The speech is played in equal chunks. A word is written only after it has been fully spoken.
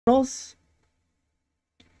Criminals?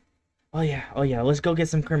 Oh yeah, let's go get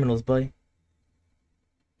some criminals, buddy.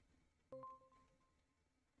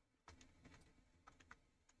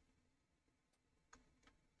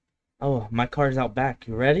 Oh, my car's out back.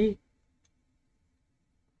 You ready?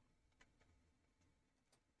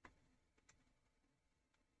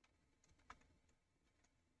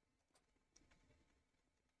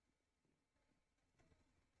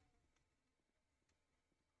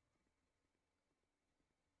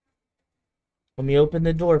 Let me open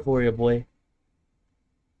the door for you, boy.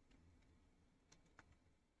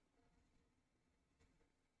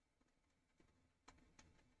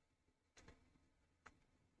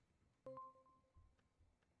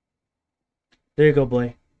 There you go,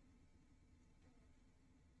 boy.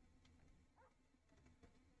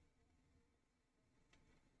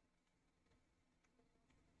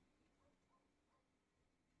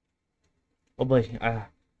 Oh boy,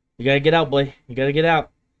 you gotta get out, boy. You gotta get out.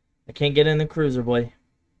 I can't get in the cruiser, boy.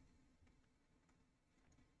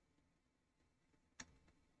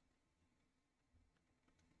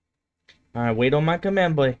 Alright, wait on my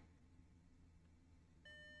command, boy.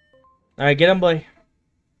 Alright, get him, boy.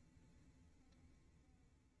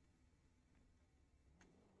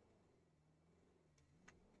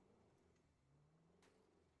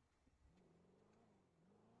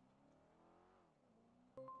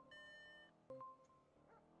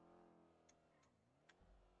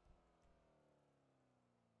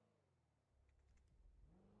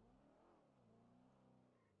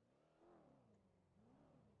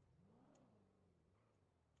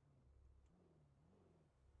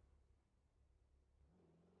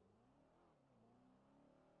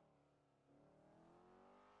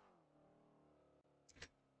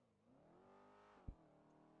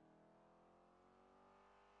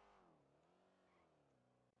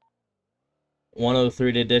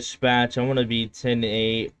 "103 to dispatch. I'm gonna be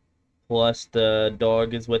 10-8. Plus the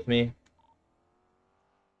dog is with me."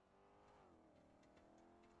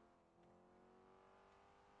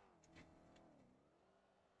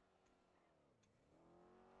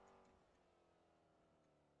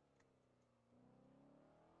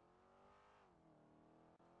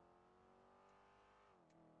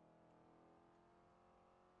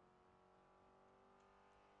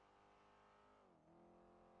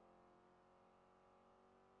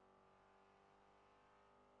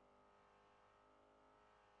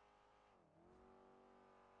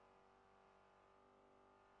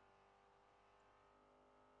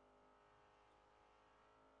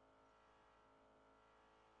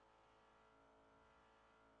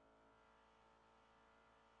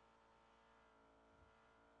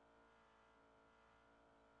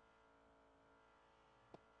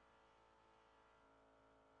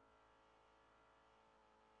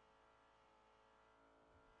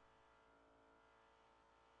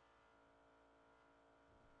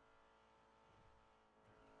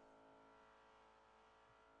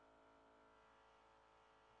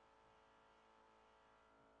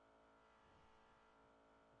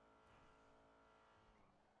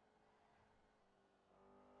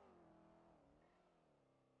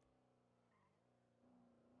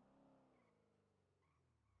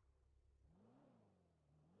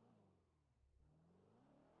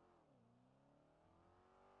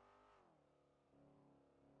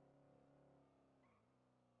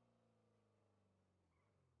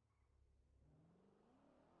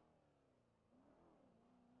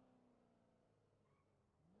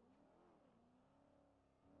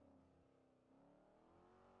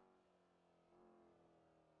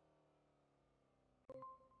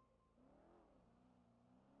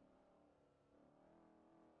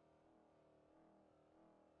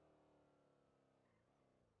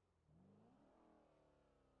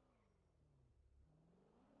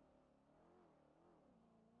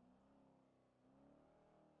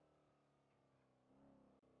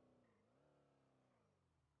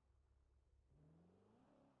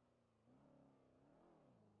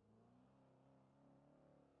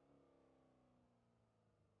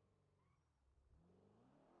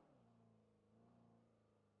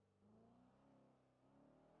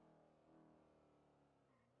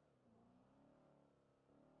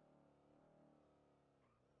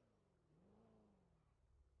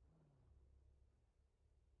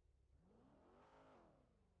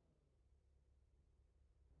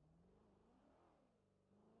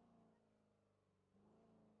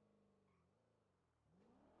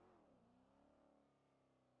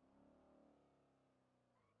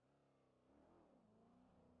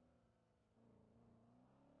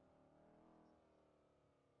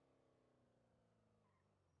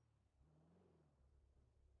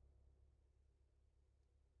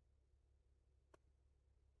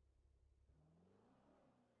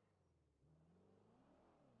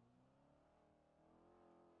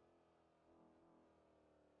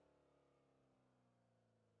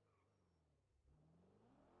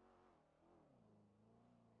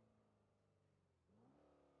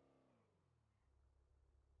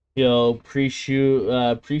 Yo,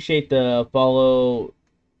 appreciate the follow,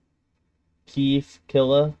 Keith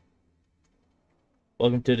Killa.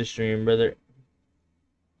 Welcome to the stream, brother.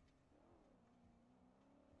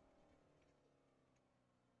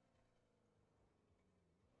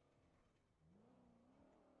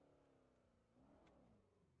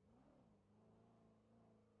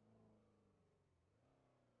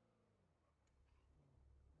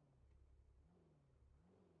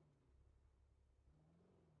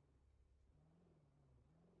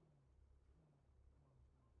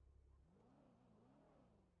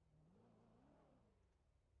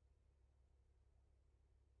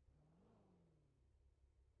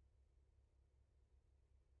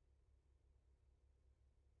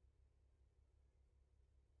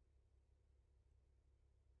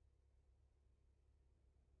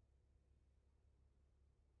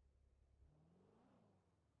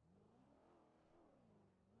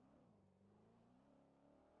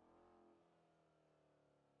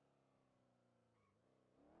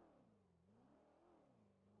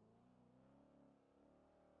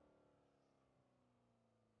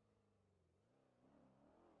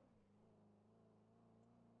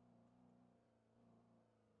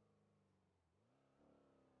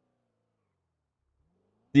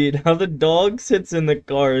 Dude, how the dog sits in the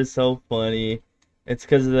car is so funny. It's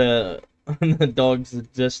because the dog's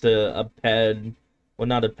just a pet. Well,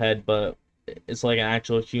 not a pet, but it's like an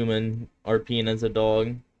actual human RPing as a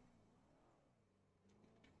dog.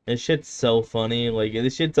 This shit's so funny. Like,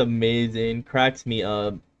 this shit's amazing. Cracks me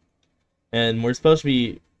up. And we're supposed to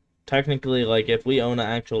be technically, like, if we own an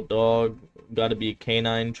actual dog, gotta be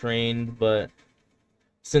canine trained, but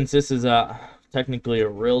since this is technically a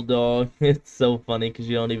real dog, it's so funny because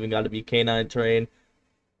you don't even gotta be canine trained,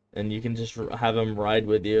 and you can just have him ride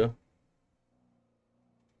with you.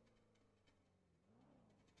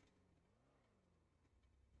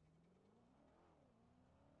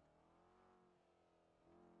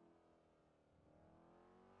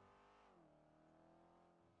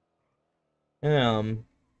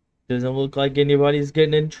 Doesn't look like anybody's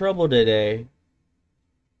getting in trouble today.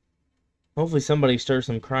 Hopefully somebody stirs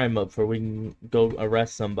some crime up before we can go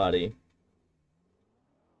arrest somebody.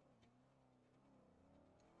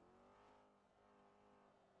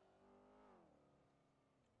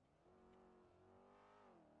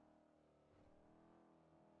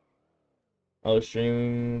 Oh,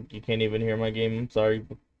 stream, you can't even hear my game. I'm sorry.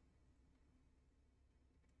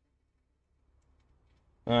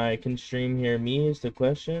 Alright, can stream hear me is the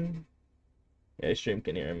question? Yeah, stream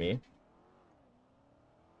can hear me.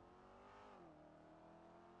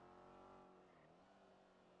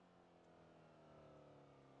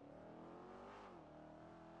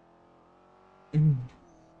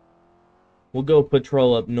 We'll go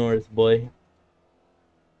patrol up north, boy.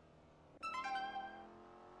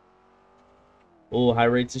 Oh, high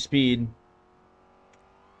rates of speed.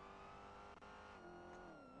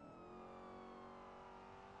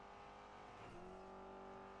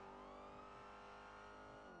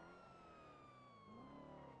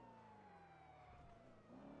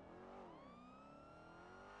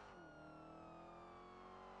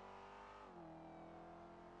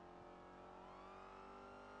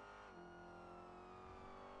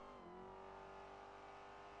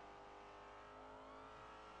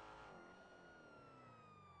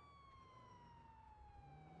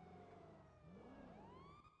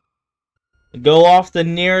 Go off the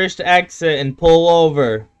nearest exit and pull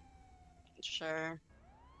over. Sure.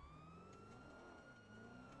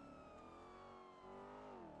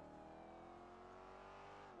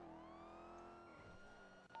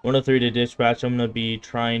 One oh three to dispatch. I'm gonna be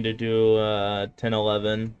trying to do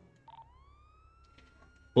 1011.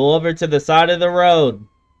 Pull over to the side of the road.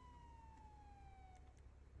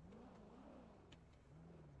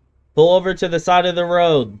 Pull over to the side of the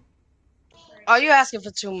road. Oh, you asking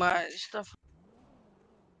for too much.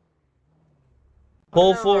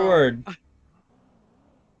 Pull forward.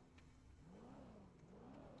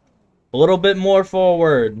 A little bit more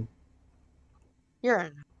forward. You're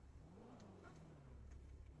in.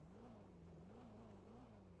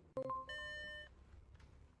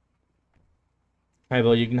 Hey,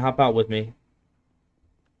 Bill, you can hop out with me.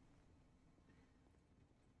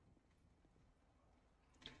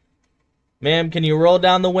 Ma'am, can you roll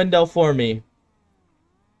down the window for me?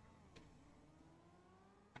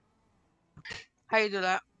 How you do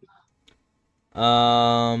that?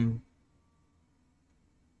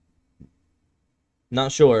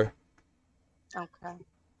 Not sure. Okay.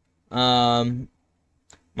 My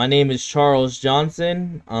name is Charles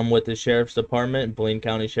Johnson. I'm with the Sheriff's Department, Blaine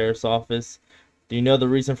County Sheriff's Office. Do you know the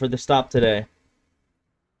reason for the stop today?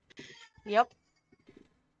 Yep.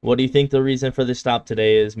 What do you think the reason for the stop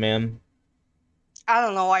today is, ma'am? I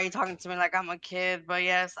don't know why you're talking to me like I'm a kid, but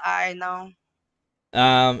yes, I know.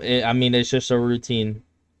 I mean, it's just a routine.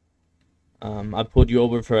 I pulled you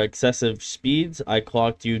over for excessive speeds. I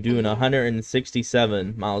clocked you doing Mhm.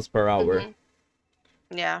 167 miles per hour. Mhm.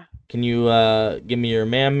 Yeah. Can you give me your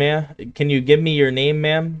ma'am? Can you give me your name,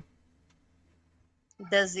 ma'am?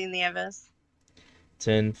 Desi Nieves.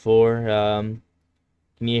 10-4.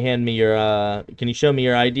 Can you hand me your can you show me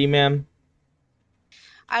your ID, ma'am?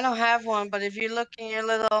 I don't have one, but if you look in your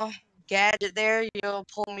little gadget there, you'll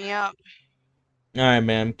pull me up. All right,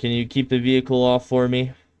 ma'am. Can you keep the vehicle off for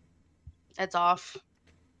me? It's off.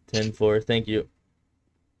 10-4. Thank you.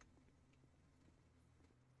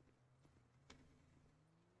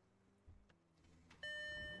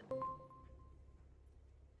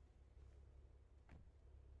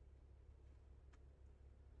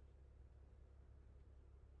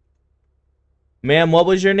 Ma'am, what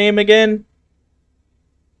was your name again?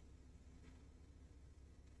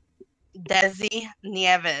 Desi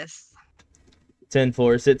Nieves.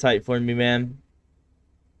 10-4. Sit tight for me, ma'am.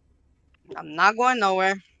 I'm not going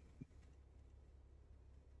nowhere.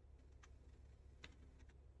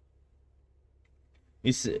 You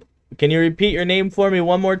s Can you repeat your name for me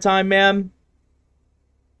one more time, ma'am?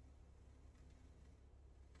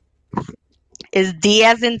 It's D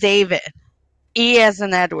as in David, E as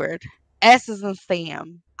in Edward, S as in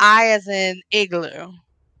Sam, I as in Igloo,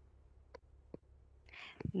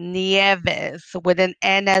 Nieves with an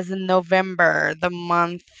N as in November, the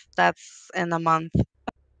month that's in the month.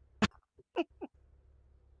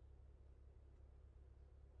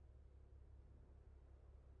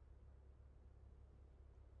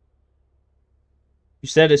 You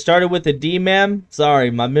said it started with a D, ma'am? Sorry,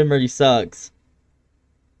 my memory sucks.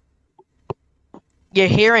 Your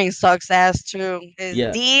hearing sucks ass too. It's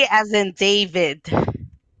Yeah. D as in David,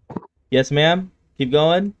 Yes, ma'am? Keep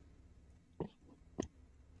going.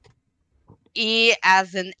 E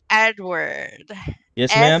as in Edward,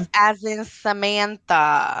 Yes, S ma'am? as in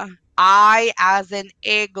Samantha, I as in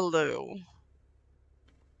Igloo.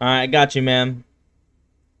 Alright, I got you, ma'am.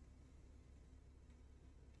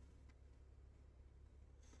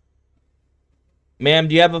 Ma'am,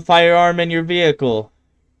 do you have a firearm in your vehicle?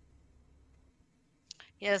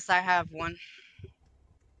 Yes, I have one.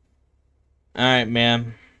 Alright,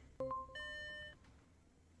 ma'am.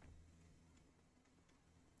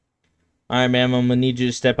 Alright, ma'am, I'm gonna need you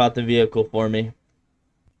to step out the vehicle for me.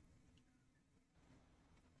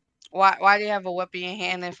 Why do you have a weapon in your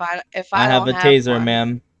hand if I I have don't a have taser, one?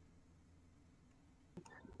 ma'am.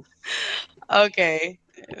 Okay.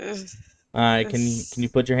 Alright, can you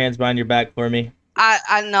put your hands behind your back for me?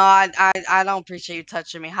 I know I don't appreciate you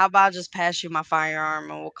touching me. How about I just pass you my firearm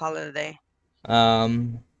and we'll call it a day?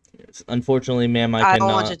 Um, unfortunately, ma'am, I I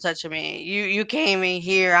don't want you cannot. touching me. You came in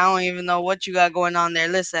here. I don't even know what you got going on there.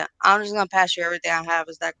 Listen, I'm just gonna pass you everything I have.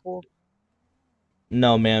 Is that cool?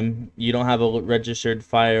 No, ma'am. You don't have a registered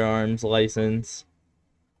firearms license.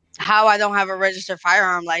 How I don't have a registered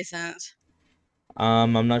firearm license?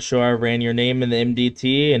 I'm not sure. I ran your name in the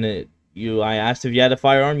MDT, and I asked if you had a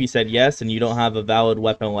firearm. You said yes, and you don't have a valid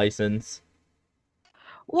weapon license.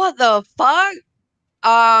 What the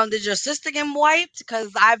fuck? Did your sister get wiped?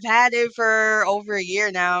 Cause I've had it for over a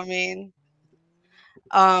year now. I mean,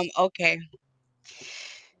 okay.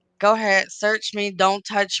 Go ahead, search me. Don't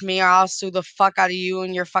touch me, or I'll sue the fuck out of you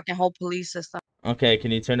and your fucking whole police system. Okay,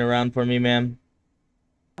 can you turn around for me, ma'am?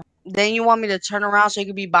 Then you want me to turn around so you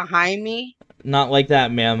can be behind me? Not like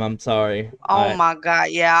that, ma'am. I'm sorry. Oh my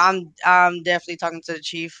god, yeah, I'm definitely talking to the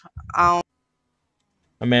chief. Um,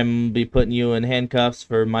 Ma'am, I'm gonna be putting you in handcuffs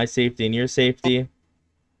for my safety and your safety.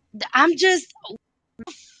 I'm just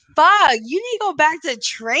fuck. You need to go back to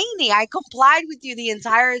training. I complied with you the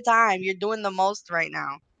entire time. You're doing the most right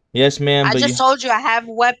now. Yes, ma'am, I but just told you I have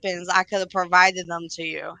weapons. I could have provided them to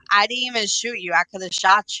you. I didn't even shoot you. I could have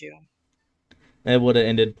shot you. it would have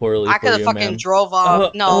ended poorly I for could have you, fucking ma'am. drove off.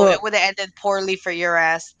 Uh, No, uh. it would have ended poorly for your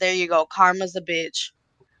ass. There you go. Karma's a bitch.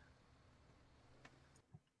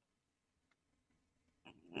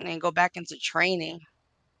 And go back into training.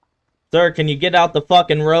 Sir, can you get out the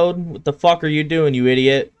fucking road? What the fuck are you doing, you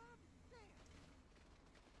idiot?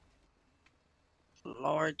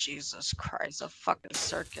 Lord Jesus Christ, a fucking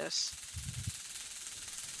circus.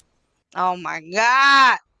 Oh my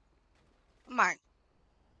god. My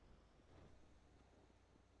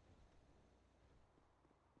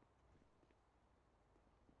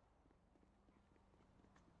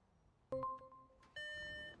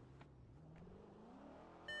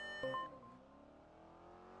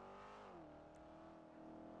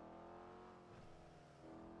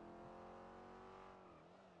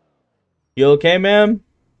You okay, ma'am?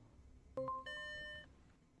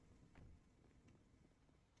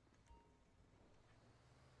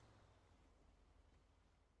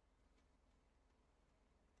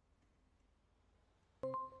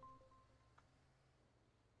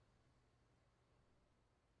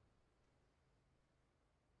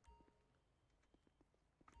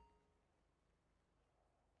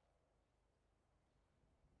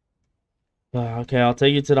 Okay, I'll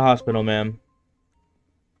take you to the hospital, ma'am.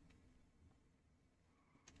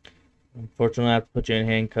 Unfortunately, I have to put you in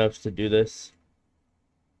handcuffs to do this.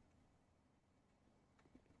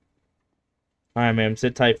 Alright, ma'am,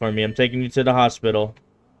 sit tight for me. I'm taking you to the hospital.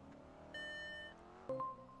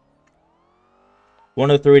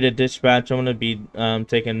 103 to dispatch. I'm gonna be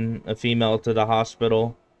taking a female to the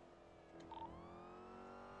hospital.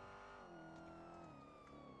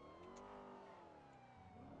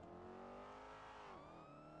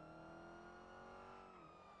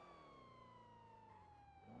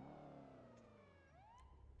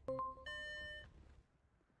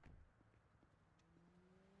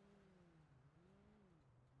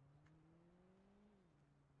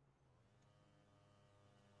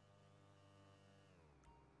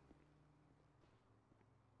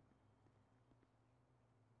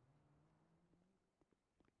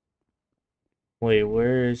 Wait,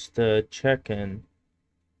 where's the check-in?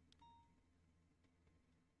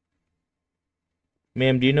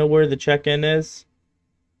 Ma'am, do you know where the check-in is?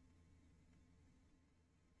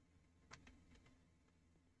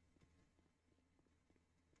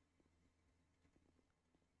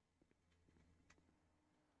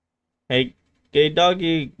 Hey, hey,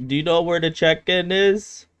 doggy, do you know where the check-in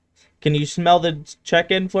is? Can you smell the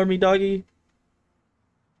check-in for me, doggy?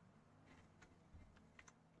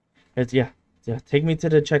 Yeah, yeah, take me to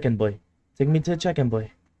the check-in, boy. Take me to the check-in,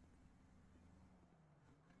 boy.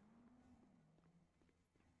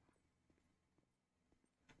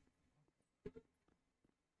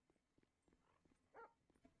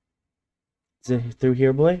 Is it through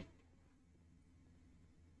here, boy?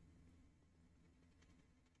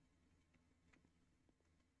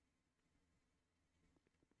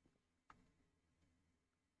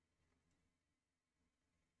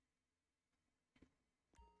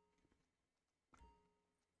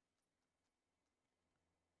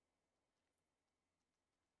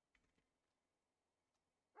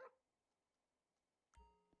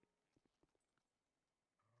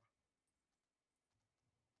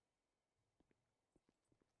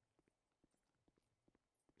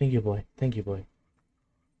 Thank you, boy. Thank you, boy.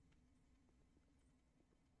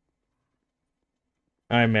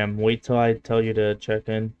 Alright, ma'am. Wait till I tell you to check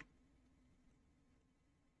in.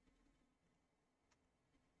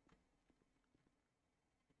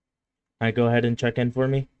 Alright, go ahead and check in for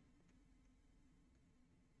me.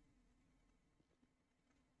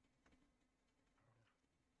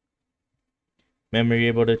 Ma'am, are you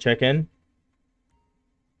able to check in?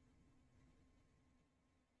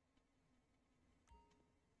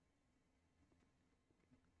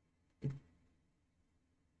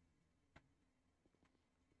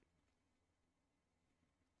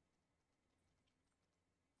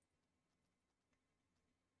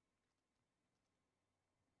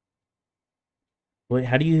 Wait,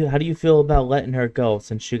 how do you feel about letting her go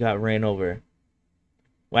since she got ran over?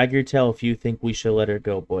 Wag your tail if you think we should let her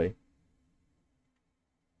go, boy.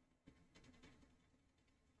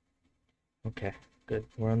 Okay, good.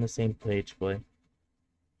 We're on the same page, boy.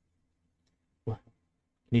 What?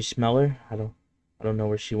 Can you smell her? I don't know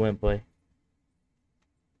where she went, boy.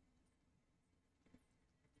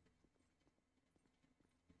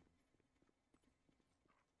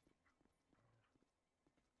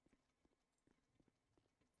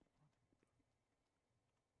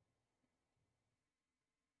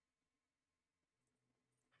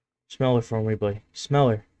 Smell her for me, boy. Smell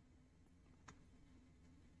her.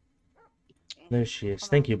 There she is.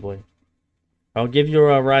 Thank you, boy. I'll give you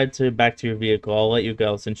a ride back to your vehicle. I'll let you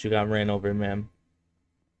go since you got ran over, ma'am.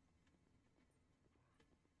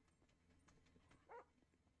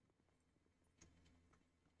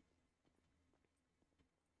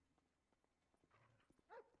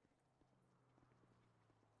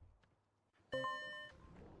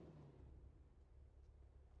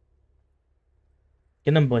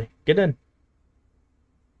 Get in, boy. Get in.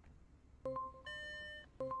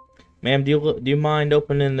 Ma'am, do you mind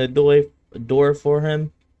opening the door for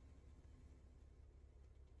him?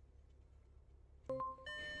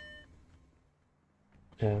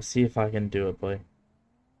 Okay, I'll see if I can do it, boy.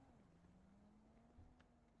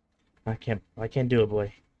 I can't do it,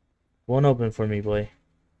 boy. Won't open for me, boy.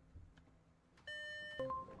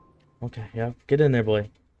 Okay, yeah, get in there, boy.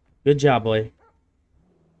 Good job, boy.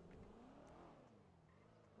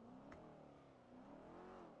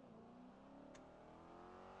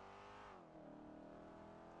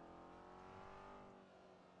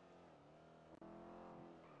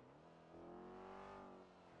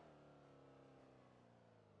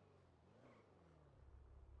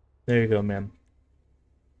 There you go, man.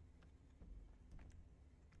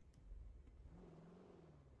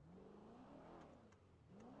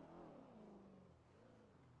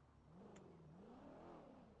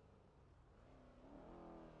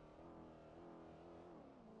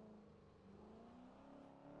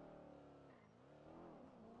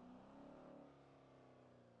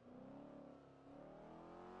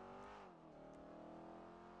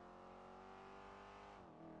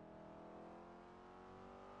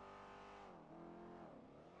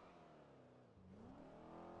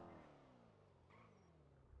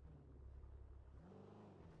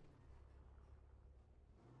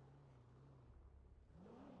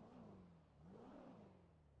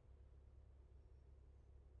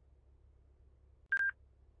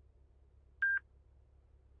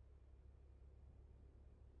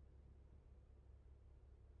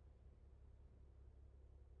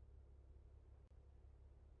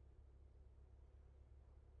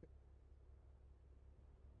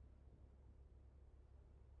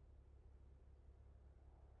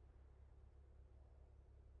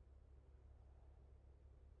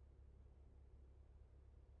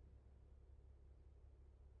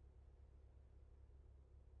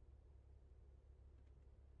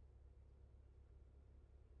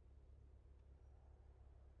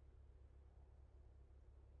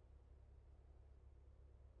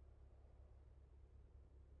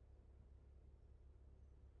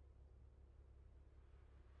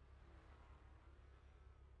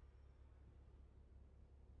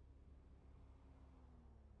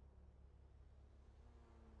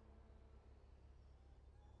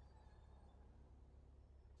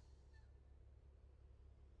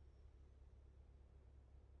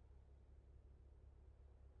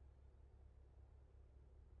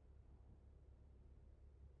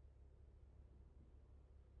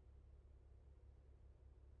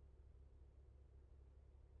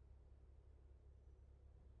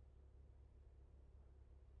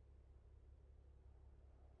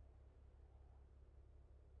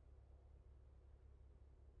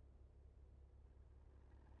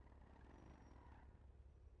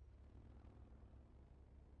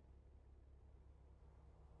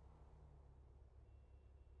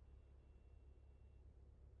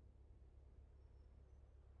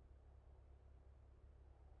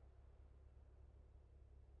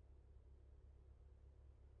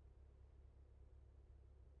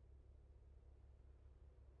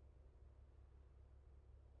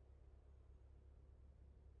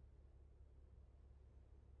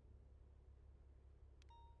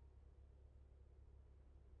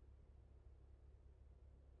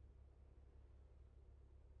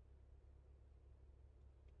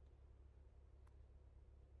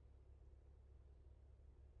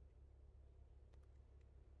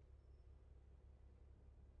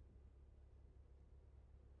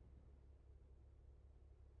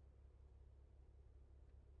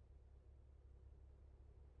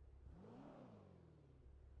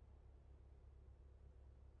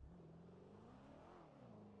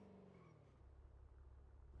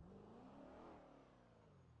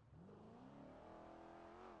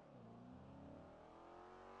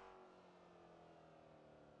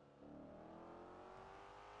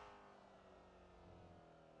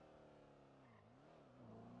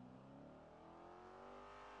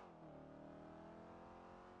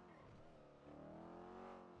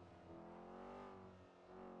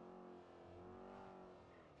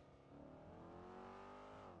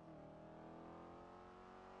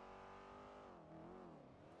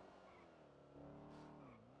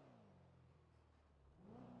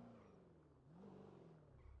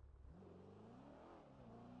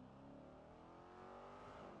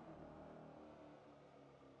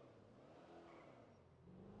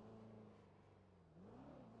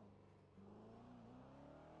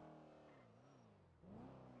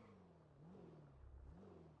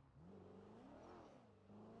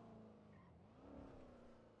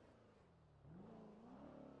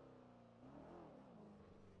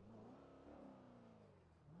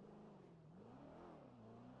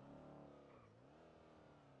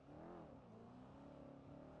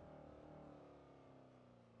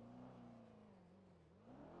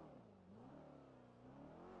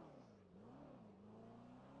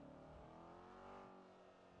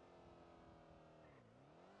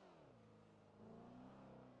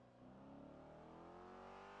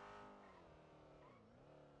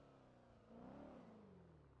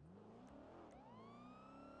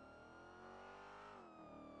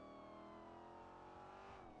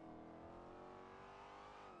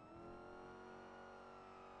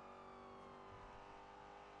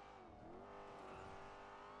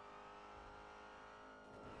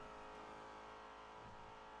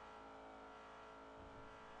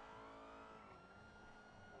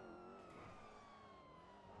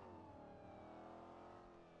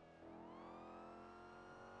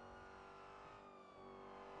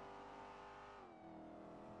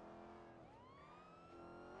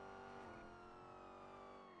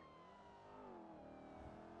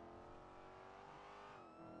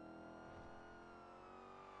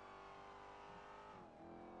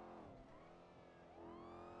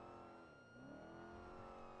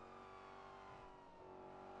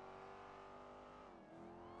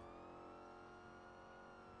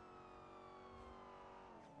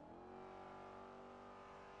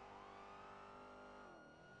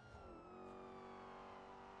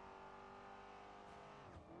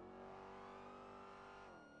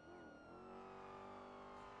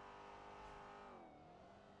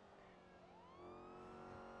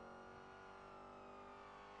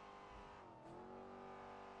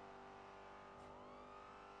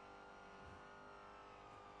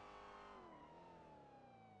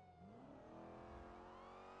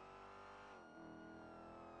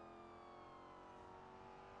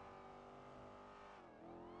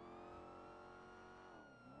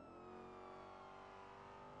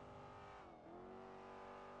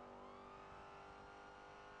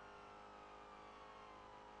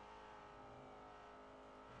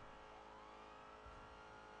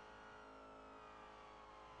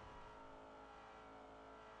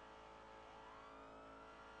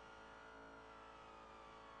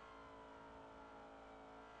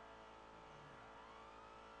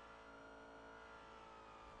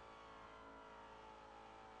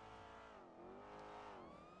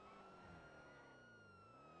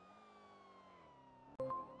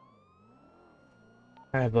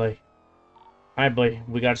 Alright, boy. Alright, boy.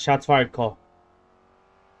 We got a shots fired call.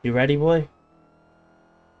 You ready, boy?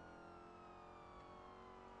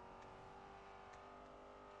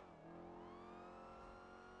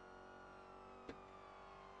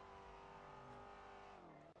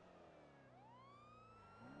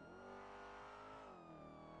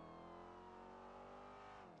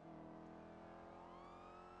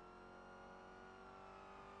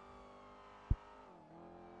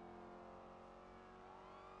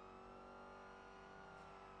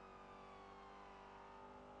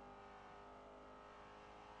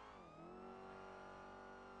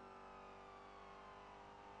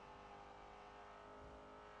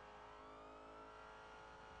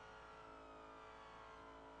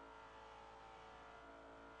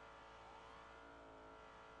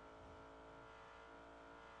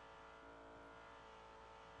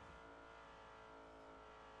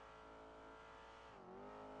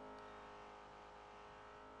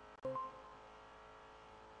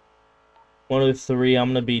 One of three. I'm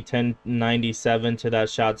gonna be 1097 to that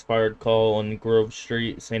shots fired call on Grove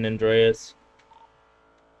Street, San Andreas.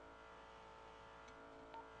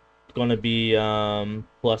 It's gonna be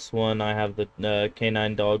 +1. I have the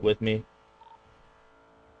canine dog with me.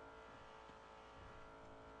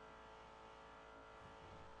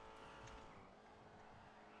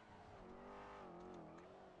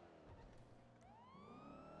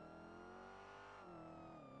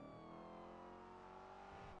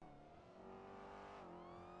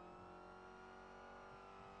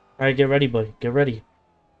 Alright, get ready, boy. Get ready.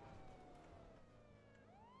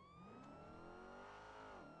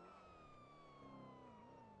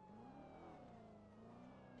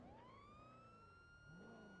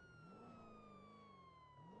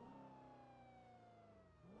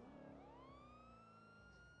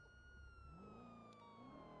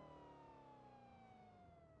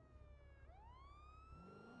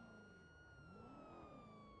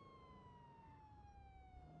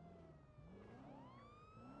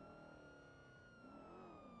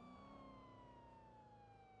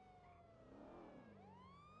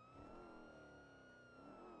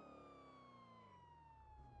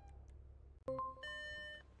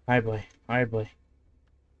 Alright, boy. Alright, boy.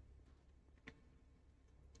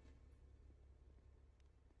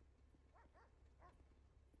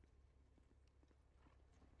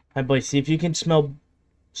 Alright, boy. See if you can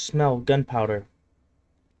smell gunpowder.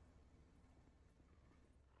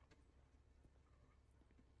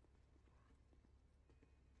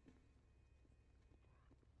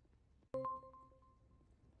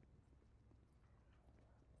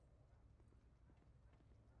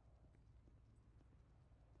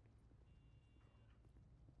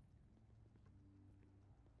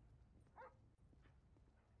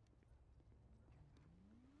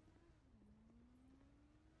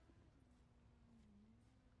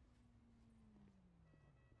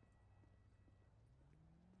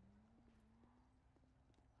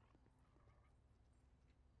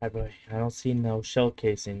 Alright, boy. I don't see no shell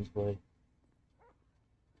casings, boy.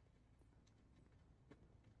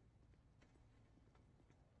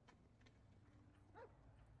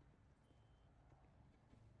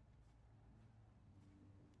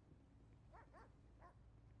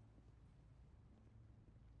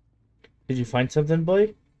 Did you find something,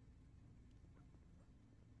 boy?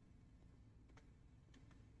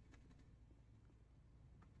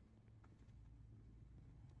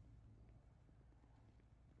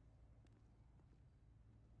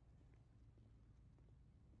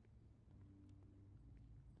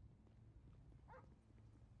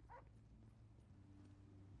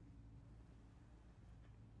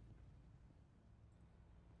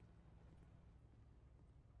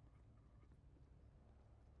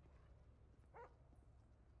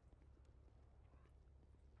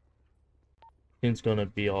 It's gonna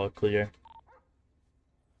be all clear.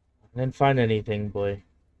 I didn't find anything, boy.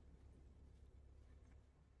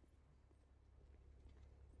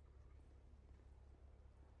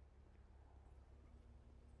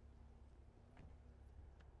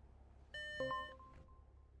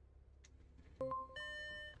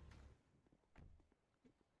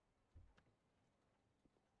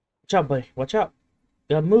 Watch out, boy. Watch out.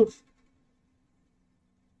 You gotta move.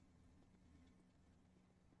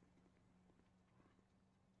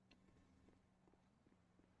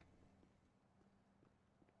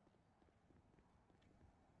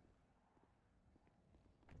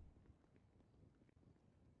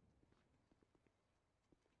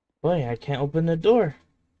 Boy, I can't open the door.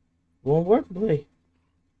 Won't work, boy.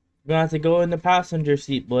 You're gonna have to go in the passenger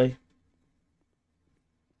seat, boy.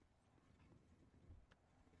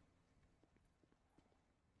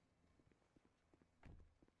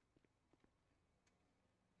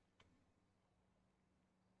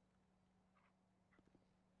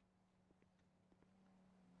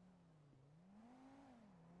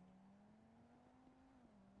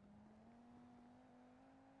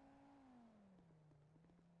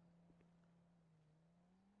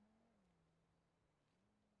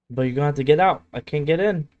 But you're gonna have to get out. I can't get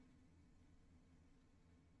in.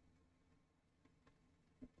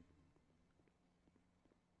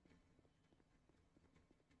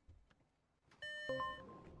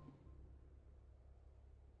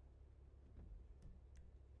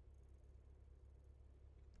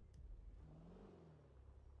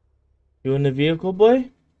 You in the vehicle,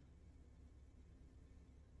 boy?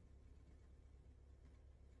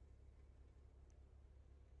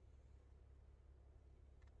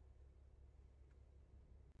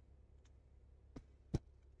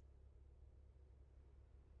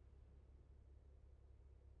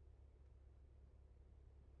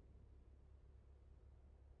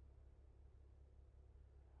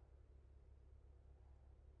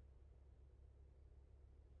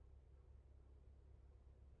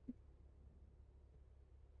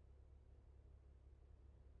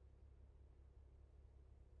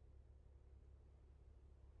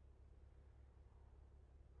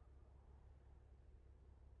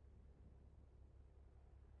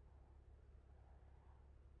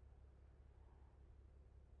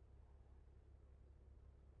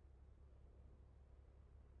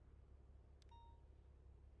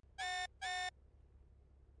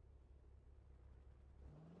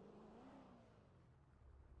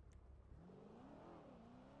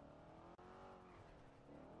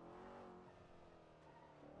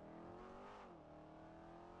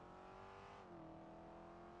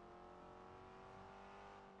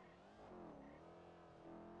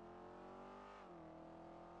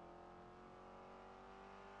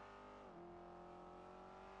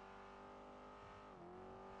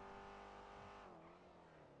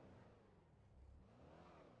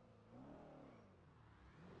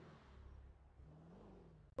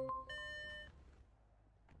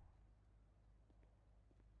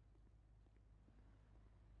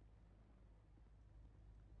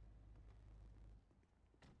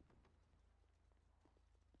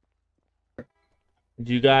 Did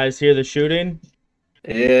you guys hear the shooting?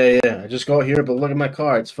 Yeah. I just got here, but look at my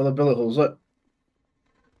car. It's full of bullet holes. Look.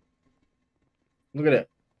 Look at it.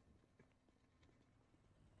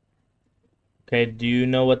 Okay, do you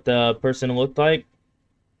know what the person looked like?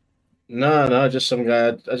 No, just some guy.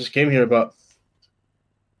 I just came here, but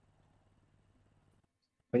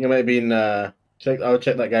I think it might have been I'll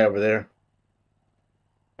check that guy over there.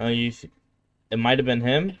 Oh, it might have been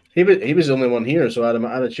him. He was the only one here, so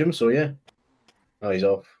I'd assume so, yeah. Oh, he's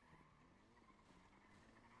off.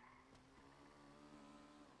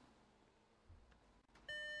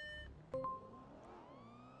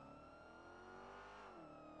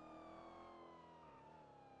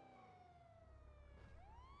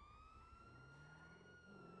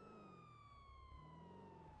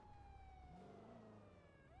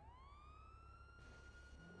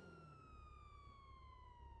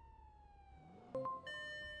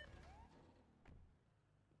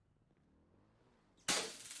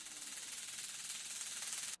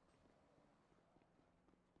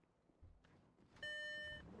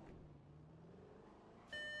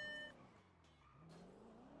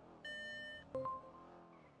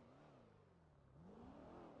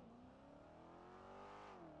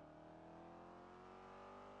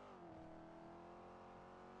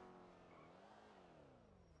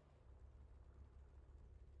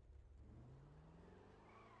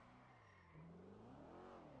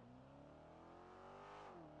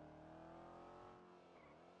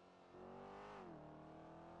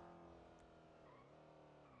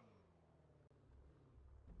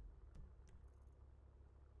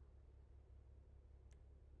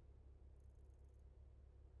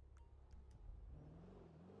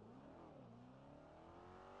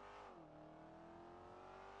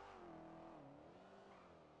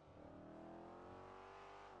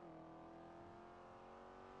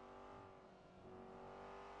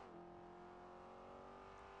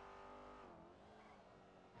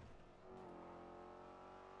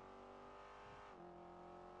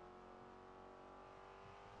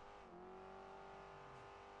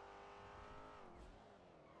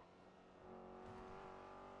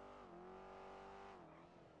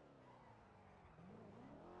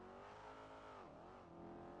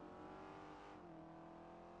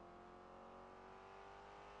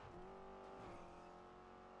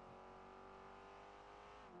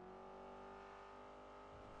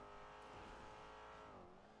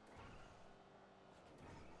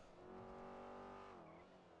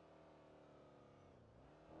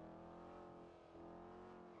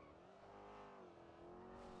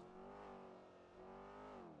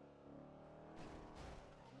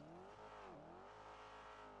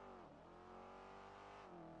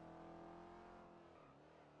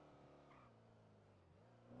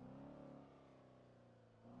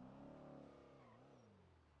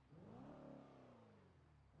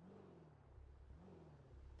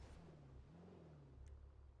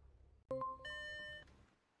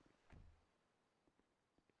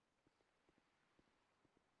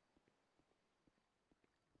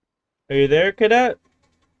 Are you there, cadet?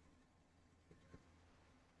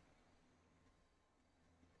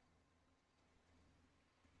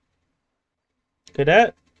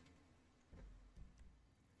 Cadet?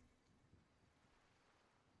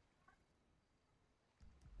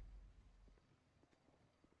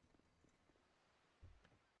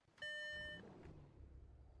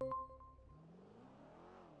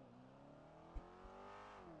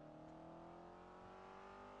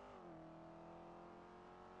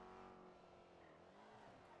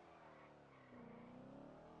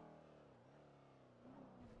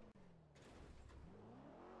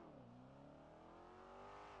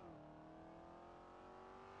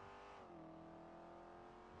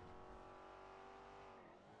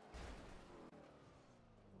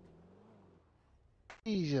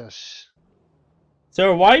 Jesus.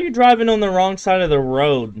 Sir, why are you driving on the wrong side of the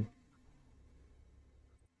road?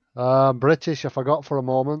 British, I forgot for a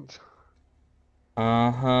moment.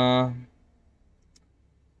 Uh-huh.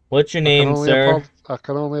 What's your name, sir? I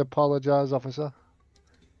can only apologize, officer.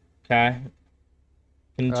 Okay.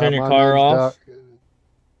 Can you turn your My car name's off?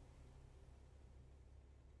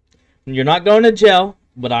 You're not going to jail,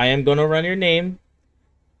 but I am going to run your name.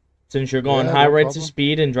 Since you're going high no rates of problem.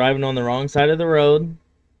 speed and driving on the wrong side of the road.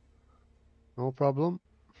 No problem.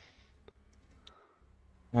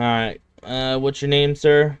 Alright. What's your name,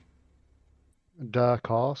 sir? Dark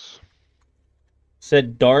Horse.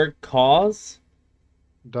 Said Dark Cause?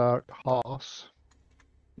 Dark Horse.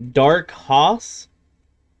 Dark Hoss?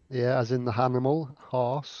 Yeah, as in the animal.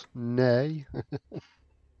 Horse. Nay.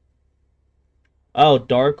 Oh,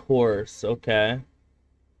 Dark Horse. Okay.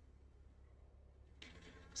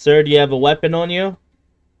 Sir, do you have a weapon on you?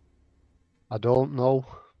 I don't know.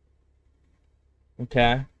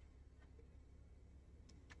 Okay.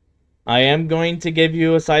 I am going to give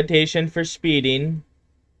you a citation for speeding.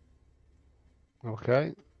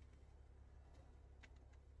 Okay.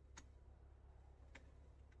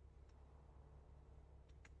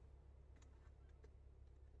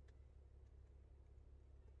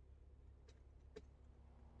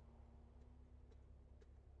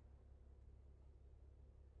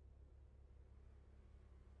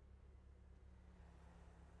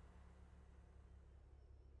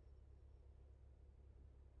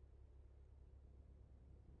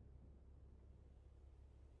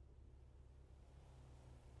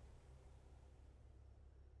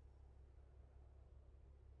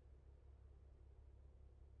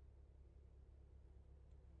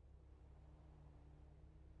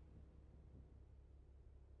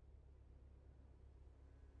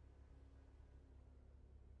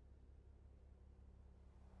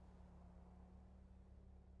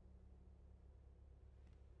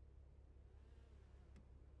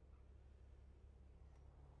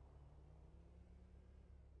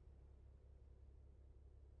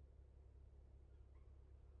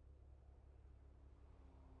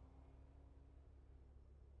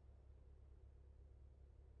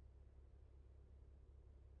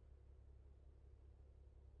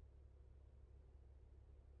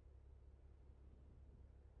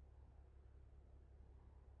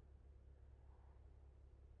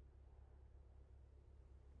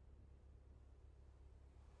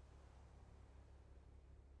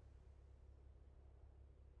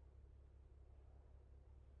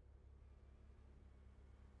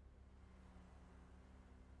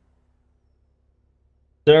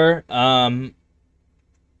 Sir, I'm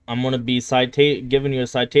gonna be giving you a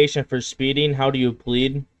citation for speeding. How do you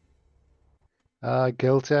plead?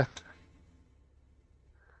 Guilty.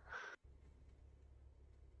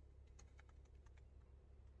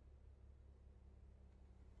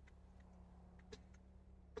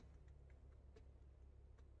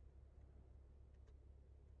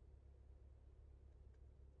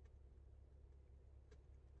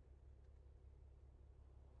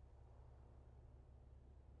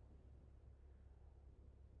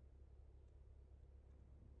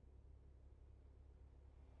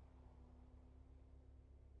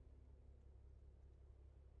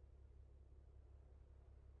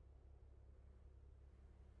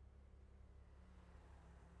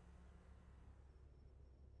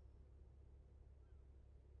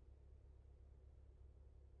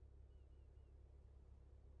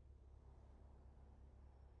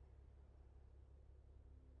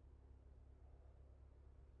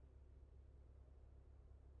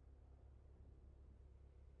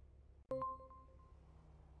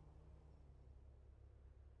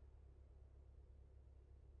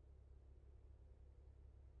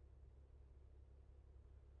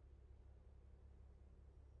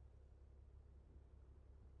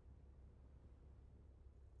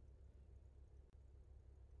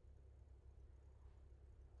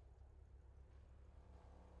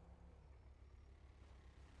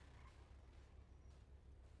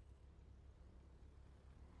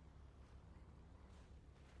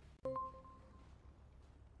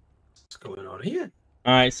 What's going on here?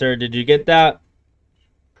 All right, sir. Did you get that?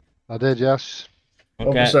 I did, yes.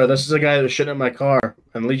 Okay. Officer, this is the guy that was shooting at my car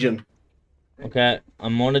in Legion. Okay.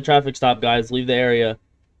 I'm on a traffic stop, guys. Leave the area.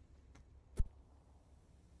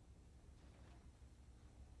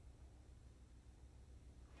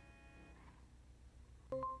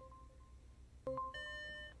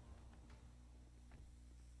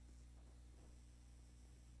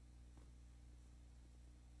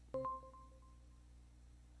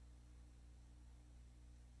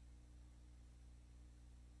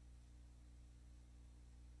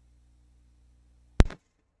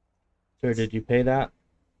 Sir, did you pay that?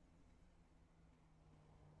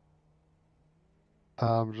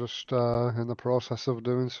 I'm just in the process of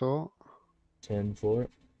doing so. 10-4.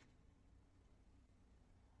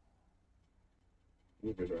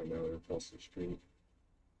 Moving right now across the street.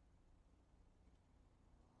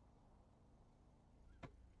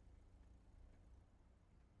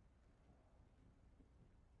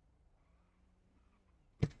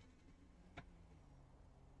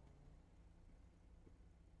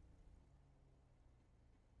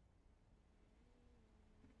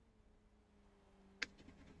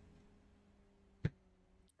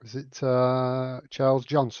 Is it Charles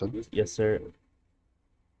Johnson? Yes, sir.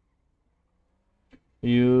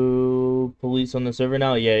 You police on the server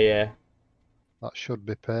now? Yeah. That should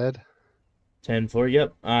be paid. 10-4.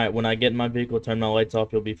 Yep. All right. When I get in my vehicle, turn my lights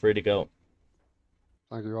off. You'll be free to go.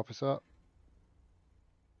 Thank you, officer.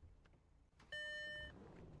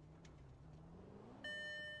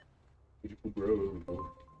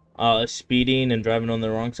 Speeding and driving on the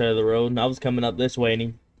wrong side of the road. And I was coming up this way and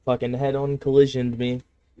he fucking head-on collisioned me.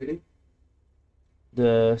 Really?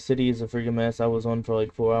 The city is a freaking mess. I was on for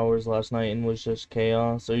like 4 hours last night and was just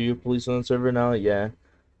chaos. Are you police on the server now? Yeah.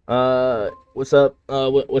 What's up?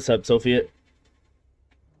 What's up, Sophia?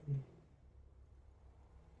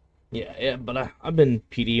 Yeah, but I've been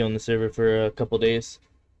PD on the server for a couple days.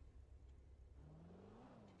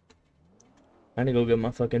 I need to go get my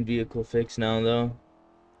fucking vehicle fixed now, though.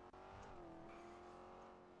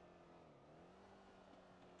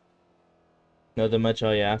 Nothing much.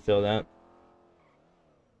 Oh, yeah, I feel that.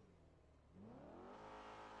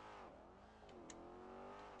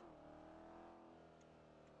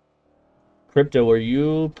 Crypto, are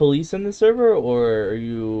you policing the server or are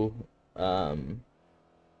you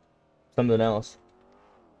something else?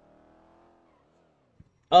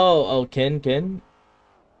 Oh, Ken?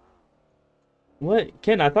 What?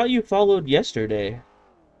 Ken, I thought you followed yesterday.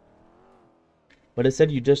 But it said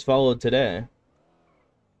you just followed today.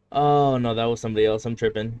 Oh, no, that was somebody else. I'm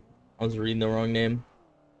tripping. I was reading the wrong name.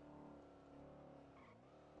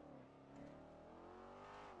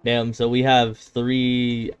 Damn, so we have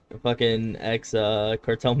 3 fucking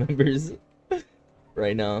cartel members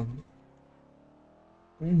right now.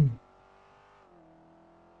 Ken,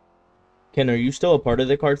 are you still a part of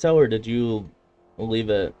the cartel or did you leave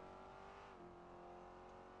it?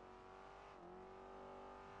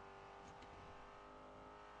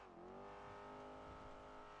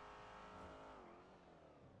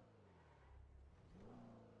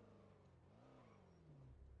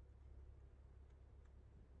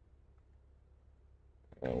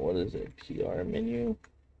 What is it? PR menu?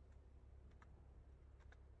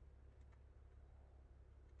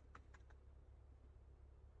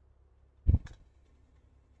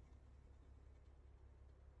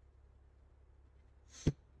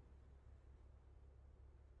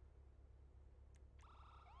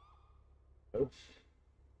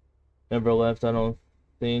 Never left. I don't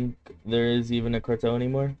think there is even a cartel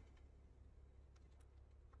anymore.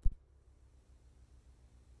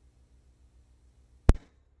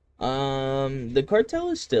 The cartel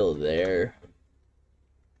is still there.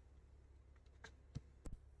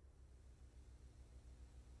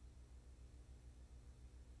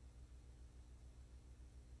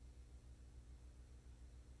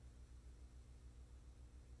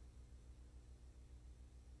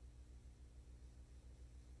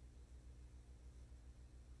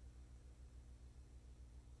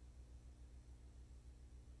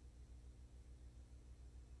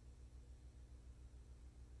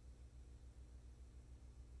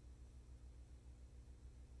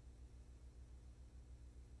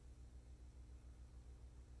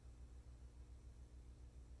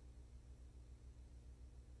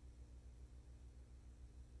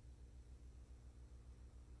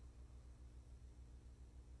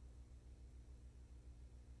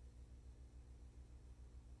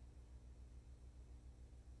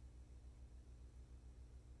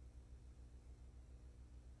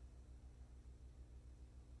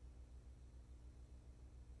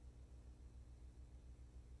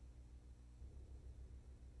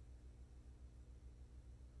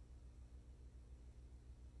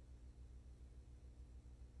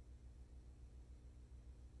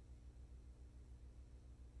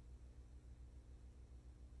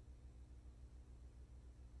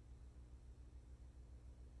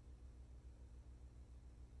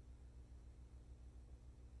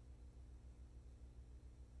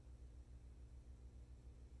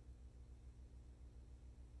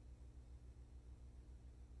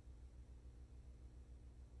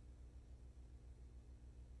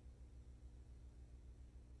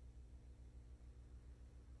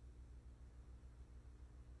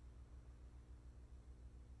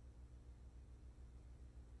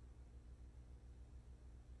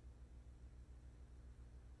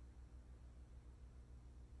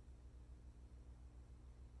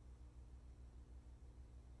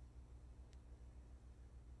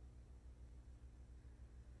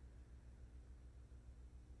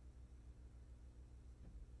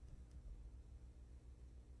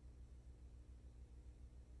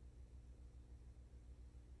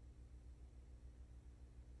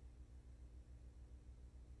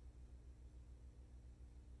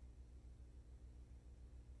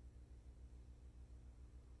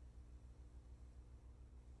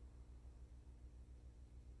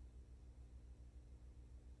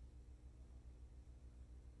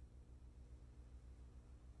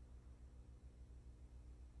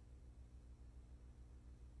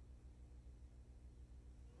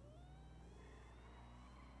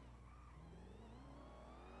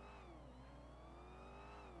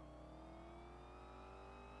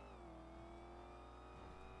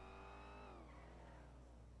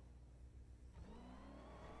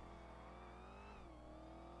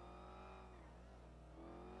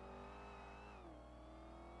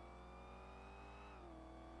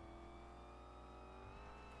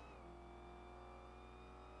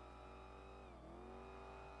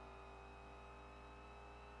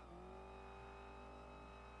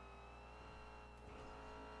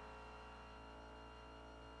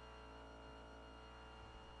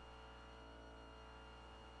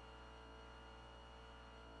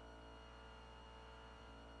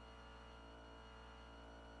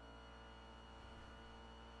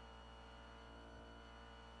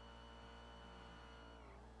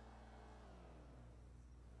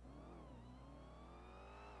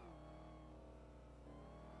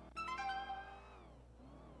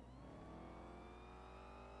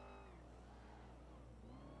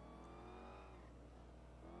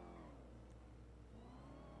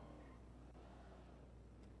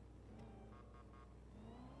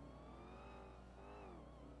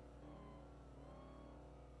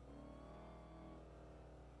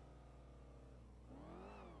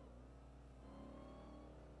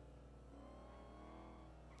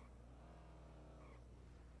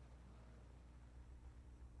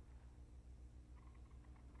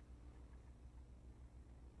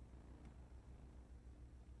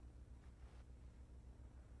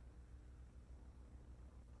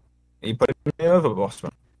 You put me over, boss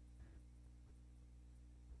man.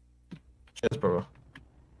 Cheers, brother.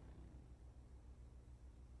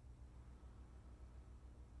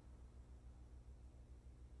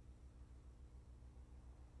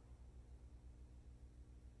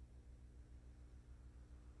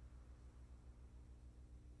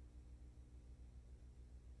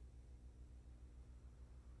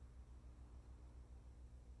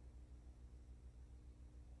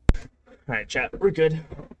 Alright, chat, we're good.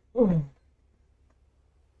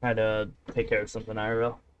 Had to take care of something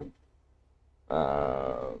IRL.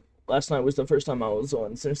 Last night was the first time I was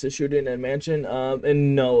on since the shooting in Mansion.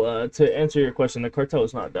 And no, to answer your question, the cartel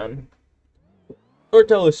is not done.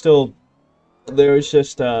 Cartel is still there. It's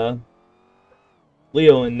just Leo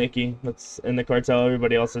and Nikki that's in the cartel.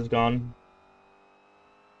 Everybody else is gone.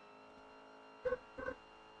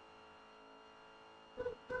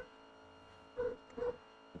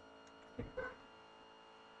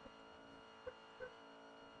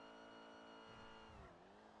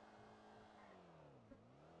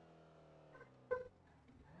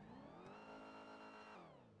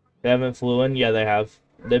 They haven't flew in? Yeah, they have.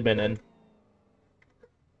 They've been in.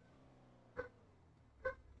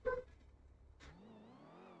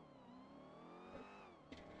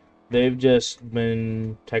 They've just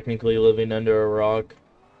been technically living under a rock.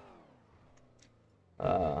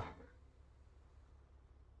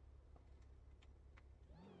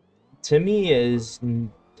 Timmy is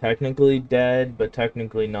technically dead, but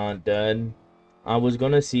technically not dead. I was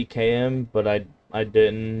gonna CK him, but I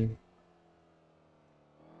didn't.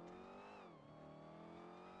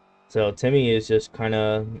 So Timmy is just kind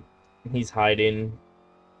of, he's hiding.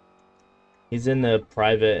 He's in the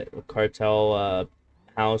private cartel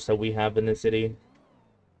house that we have in the city.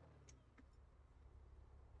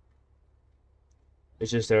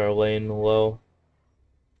 It's just they're laying low.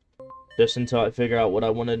 Just until I figure out what I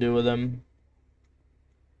want to do with him.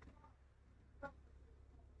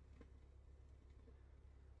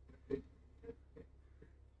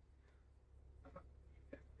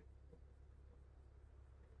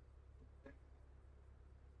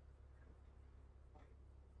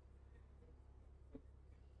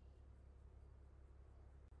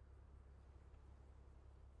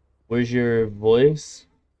 Where's your voice?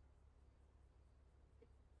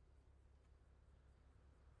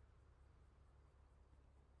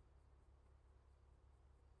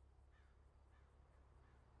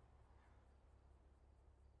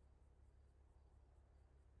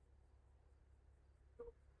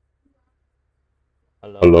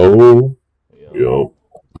 Hello? Hello? Yo. Yo.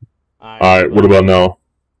 Alright, Alright, what about now?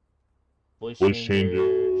 Voice Voice changer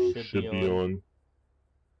changer should be on.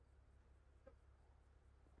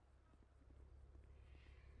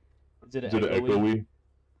 Is it Is it echoey?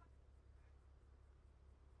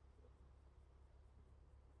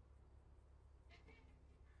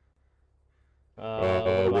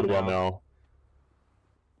 echoey? What about now?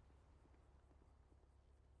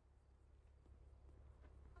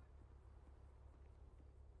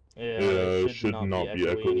 Yeah, It it should not be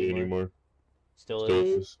echoey anymore. Still Still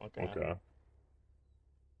is? is? Okay. Okay.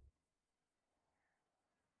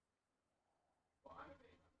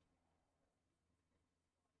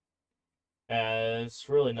 It's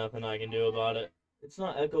really nothing I can do about it. It's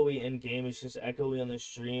not echoey in game, it's just echoey on the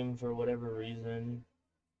stream for whatever reason.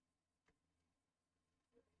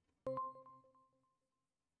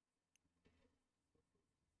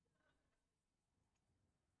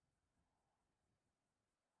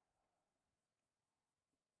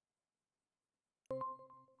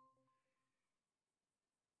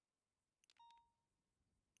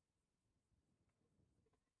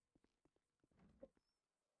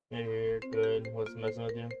 Maybe you're good. What's messing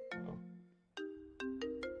with you? Oh.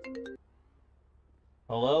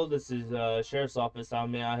 Hello, this is Sheriff's Office. How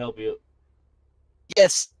may I help you?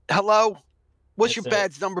 Yes. Hello. What's Yes, your sir.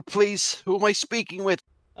 badge number, please? Who am I speaking with?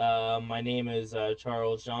 My name is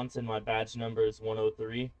Charles Johnson. My badge number is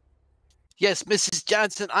 103. Yes, Mrs.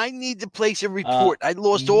 Johnson. I need to place a report. I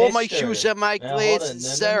lost all my shoes and my Hold on.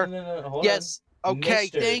 glasses, sir. No, hold yes. on. Okay.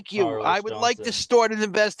 Mr. Thank you. Charles I would like to Johnson. start an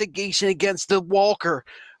investigation against the Walker.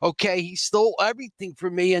 Okay, he stole everything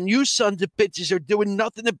from me, and you sons of bitches are doing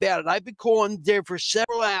nothing about it. I've been calling there for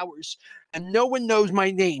several hours, and no one knows my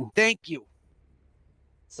name. Thank you.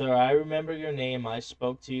 Sir, I remember your name. I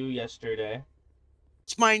spoke to you yesterday.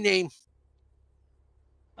 It's my name.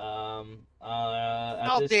 Oh,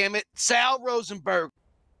 damn it. Sal Rosenberg.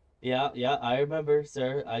 Yeah, I remember,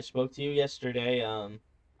 sir. I spoke to you yesterday.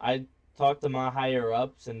 I talked to my higher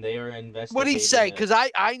ups, and they are investigating. What did he say? Because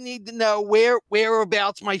I need to know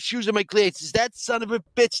whereabouts my shoes and my glasses. That son of a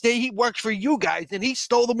bitch, he works for you guys, and he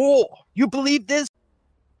stole them all. You believe this?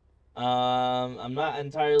 I'm not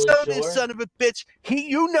entirely So sure. this son of a bitch,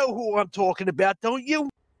 you know who I'm talking about, don't you?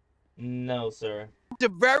 No, sir. He's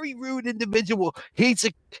a very rude individual. He's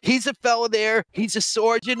a fella there. He's a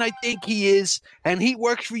sergeant, I think he is, and he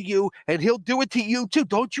works for you, and he'll do it to you too.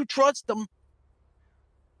 Don't you trust him?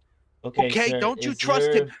 Okay, Okay, sir. don't you Is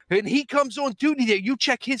trust him? there... And he comes on duty there. You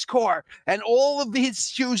check his car and all of his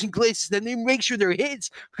shoes and glasses, then you make sure they're his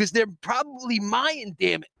because they're probably mine.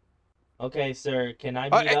 Damn it! Okay, sir. Can I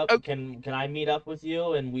Uh, meet up? uh, Can I meet up with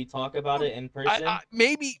you and we talk about it in person?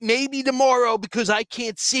 maybe tomorrow because I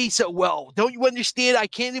can't see so well. Don't you understand? I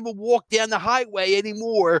can't even walk down the highway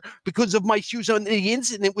anymore because of my shoes on the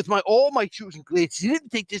incident with all my shoes and glasses. He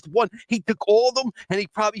didn't take just one; he took all of them, and he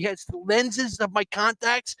probably has the lenses of my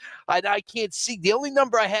contacts. I can't see. The only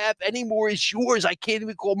number I have anymore is yours. I can't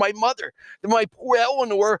even call my mother. My poor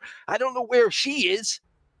Eleanor. I don't know where she is.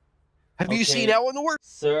 Have you seen Okay, Eleanor?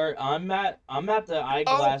 sir, I'm at the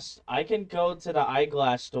eyeglass. I can go to the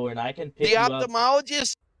eyeglass store and I can pick The you up.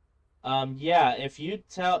 ophthalmologist? Yeah, if you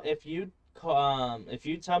tell me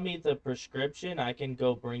the prescription, I can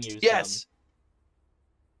go bring you some. Yes.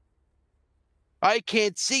 I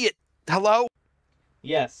can't see it. Hello?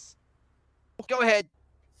 Yes. Go ahead.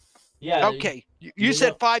 Yeah. Okay. You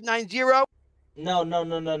said 590?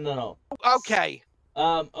 No. Okay.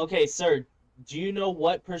 Okay, sir. Do you know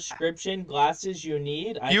what prescription glasses you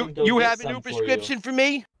need? I can go You get have a some new for you. prescription for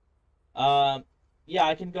me? Yeah,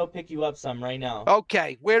 I can go pick you up some right now.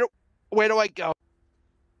 Okay. Where do I go?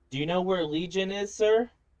 Do you know where Legion is, sir?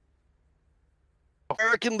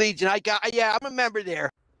 American Legion. I'm a member there.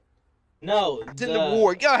 No, It's in the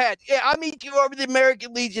war. Go ahead. Yeah, I'll meet you over the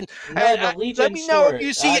American Legion. No, And, the Legion let me know store. if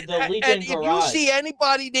you see The Legion and if you garage. see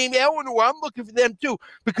anybody named Eleanor, I'm looking for them too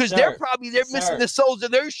because they're missing the soles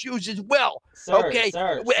of their shoes as well. Okay.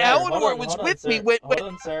 Eleanor was with me when. Hold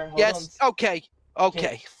on, sir. Yes. Okay.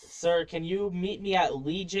 Okay. Sir, can you meet me at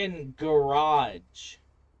Legion Garage?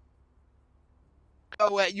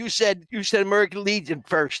 Oh, you said American Legion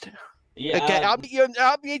first. Yeah. Okay, I'll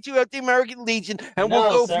meet you at the American Legion, and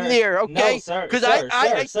we'll go from there. Okay? No, sir. Because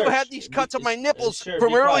I still have these cuts on my nipples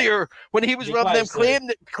from earlier when he was rubbing them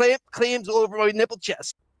clams all over my nipple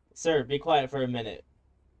chest. Sir, be quiet for a minute.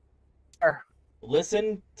 Sir.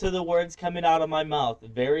 Listen to the words coming out of my mouth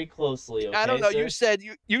very closely. Okay, I don't know. Sir?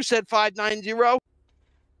 You said 590.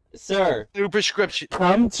 Sir, new prescription.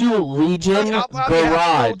 Come to Legion I'll probably have to go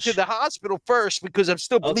Garage. to the hospital first because I'm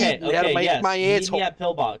still bleeding out of my yes. my Meet asshole. me at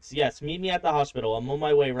Pillbox. Yes, meet me at the hospital. I'm on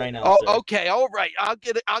my way right now. Oh, sir. okay, all right. I'll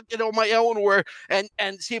get on my Eleanor and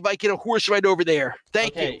see if I get a horse right over there.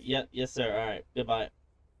 Thank you. Okay, yep, yes, sir. All right, goodbye.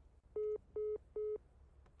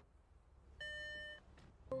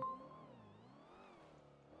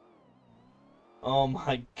 Oh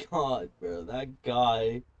my god, bro, that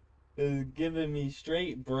guy is giving me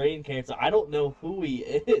straight brain cancer. I don't know who he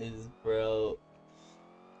is, bro.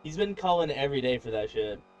 He's been calling every day for that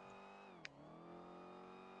shit.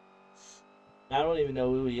 I don't even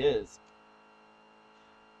know who he is.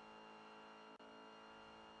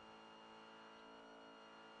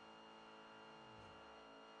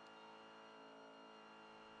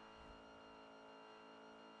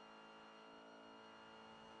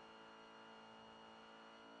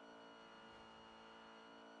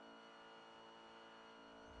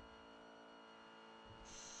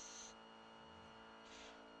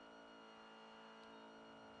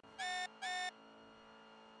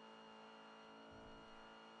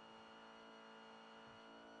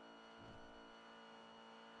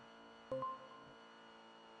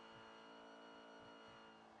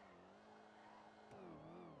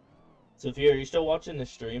 Sophia, are you still watching the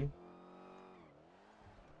stream?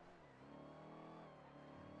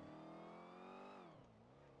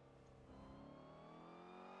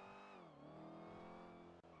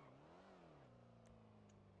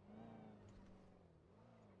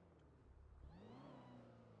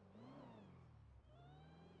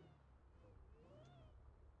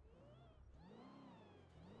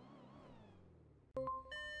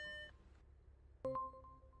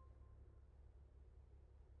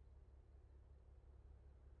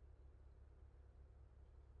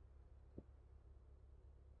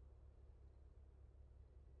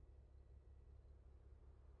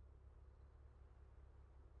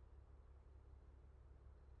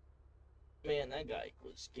 Man, that guy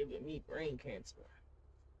was giving me brain cancer.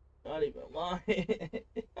 Not even lying.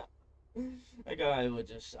 That guy would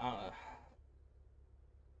just,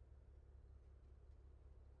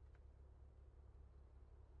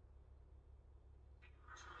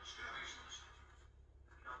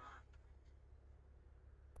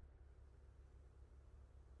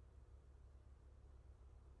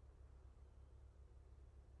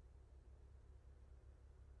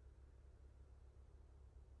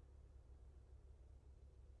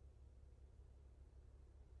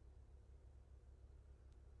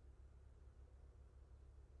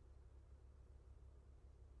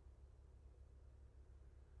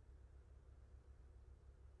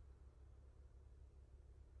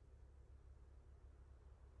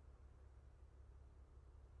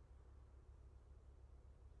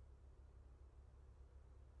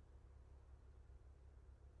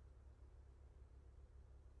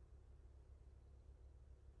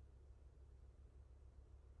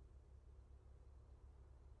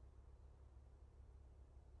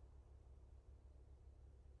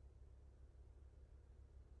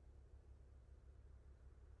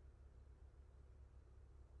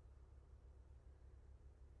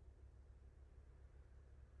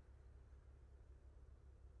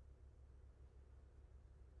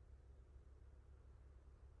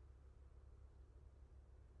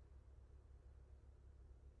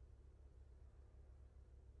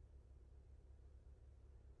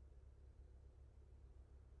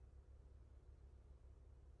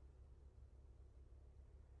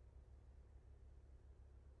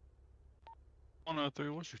 103,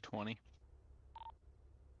 what's your 20?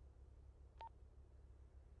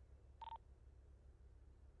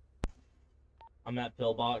 I'm at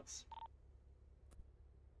pillbox.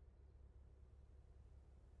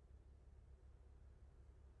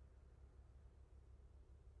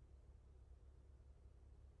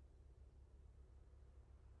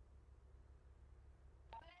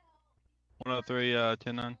 One oh three,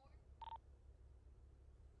 10-9.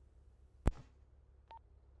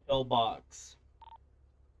 Pillbox.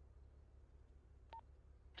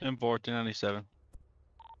 10-4, 1097.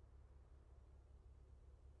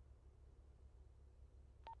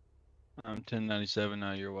 I'm 1097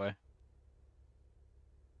 now your way.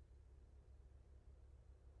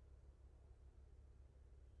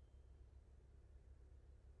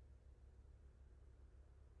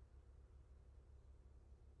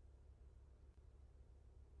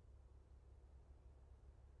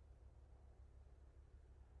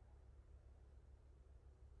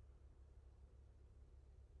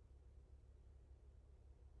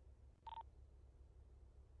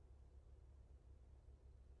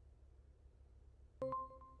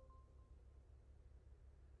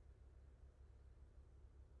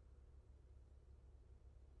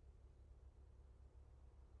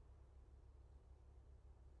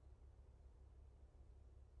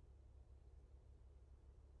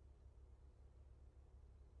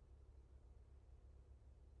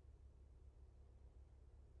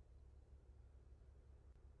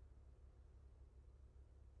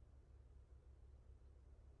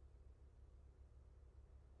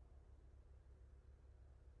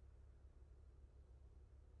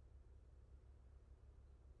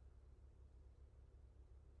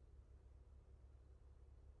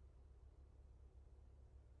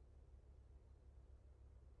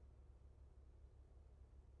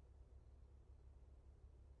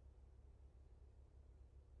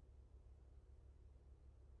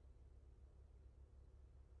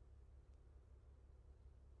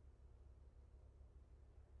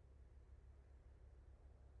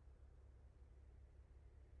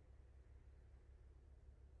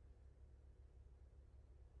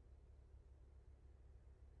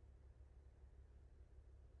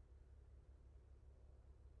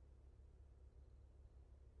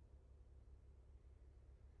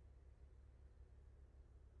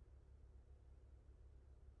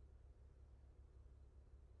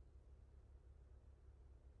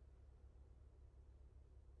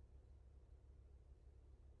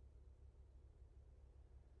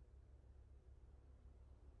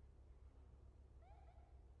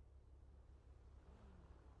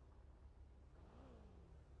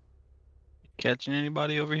 Catching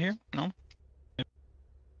anybody over here? No?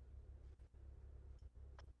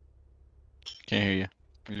 Can't hear you.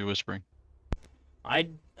 You're whispering. I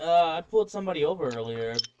pulled somebody over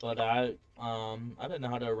earlier, but I didn't know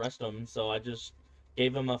how to arrest them, so I just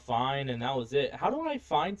gave them a fine and that was it. How do I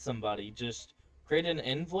find somebody? Just create an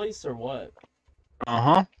invoice or what?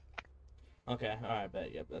 Uh-huh. Okay, alright,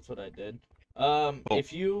 bet. Yep, that's what I did. Oh.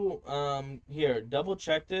 If you here, double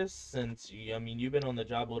check this since I mean you've been on the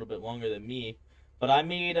job a little bit longer than me, but I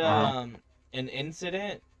made an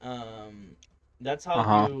incident. That's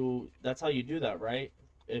how you do that, right?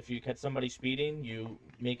 If you catch somebody speeding, you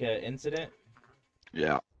make an incident.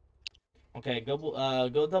 Yeah. Okay,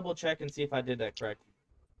 go double check and see if I did that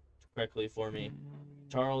correctly for me.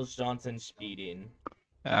 Charles Johnson speeding.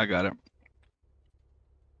 Yeah, I got it.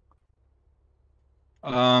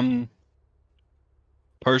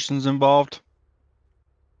 Persons involved?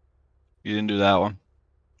 You didn't do that one.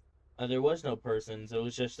 There was no persons. It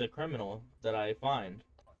was just a criminal that I fined.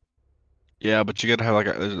 Yeah, but you gotta have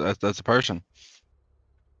like that's a person.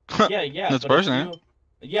 Yeah. That's a but if person, you,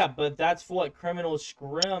 yeah, but that's what criminal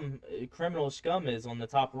scum is on the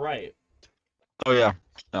top right. Oh yeah.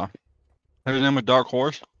 Yeah. Have your name a Dark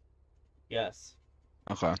Horse? Yes.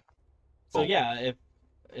 Okay. So Cool. yeah,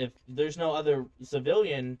 if there's no other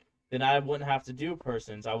civilian, then I wouldn't have to do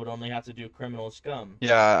persons. I would only have to do criminal scum.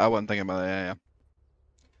 Yeah, I wasn't thinking about that. Yeah.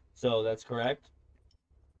 So that's correct?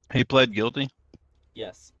 He pled guilty.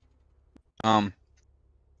 Yes.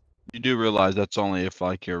 You do realize that's only if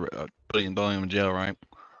like you're throwing him in jail, right?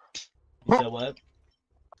 You said what?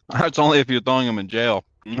 That's only if you're throwing him in jail,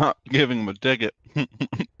 not giving him a ticket.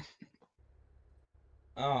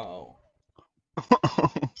 Oh.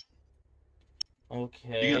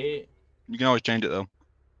 Okay. You can always change it though.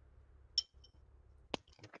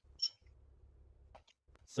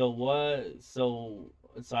 So what? So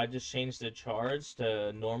I just changed the charge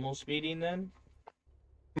to normal speeding then?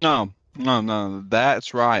 No,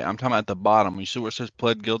 that's right. I'm talking about at the bottom. You see where it says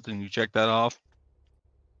pled guilty and you check that off?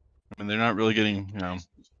 I mean, they're not really getting,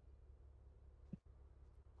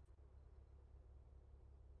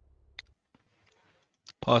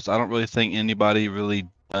 Plus, I don't really think anybody really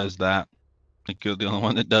does that. I think you're the only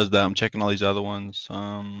one that does that. I'm checking all these other ones.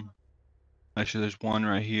 Actually, there's one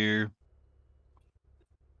right here.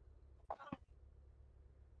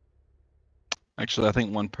 Actually, I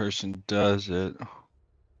think one person does it.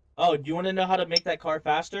 Oh, do you want to know how to make that car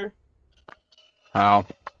faster? How?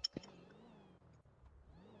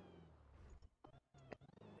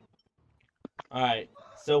 All right.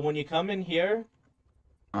 So when you come in here,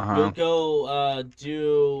 Uh-huh. you'll go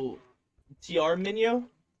do TR menu.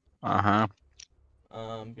 Uh-huh.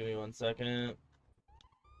 Give me 1 second.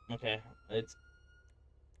 Okay, it's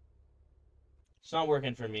not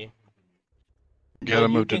working for me. You gotta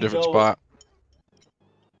But you move to a can different go- spot.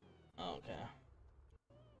 Okay.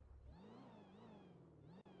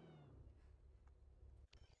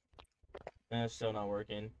 It's still not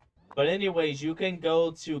working. But anyways, you can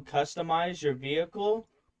go to customize your vehicle,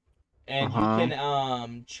 and you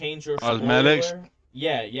can change your Cosmetics? spoiler.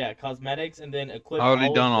 Yeah, cosmetics, and then equip I already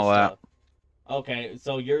all done of the all that. stuff. Okay,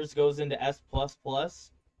 so yours goes into S++.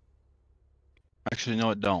 Actually,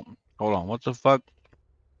 no, it don't. Hold on. What the fuck?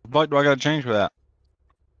 The fuck do I gotta change for that?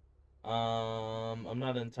 I'm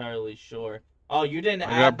not entirely sure. Oh, you didn't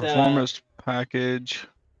I add got performance package.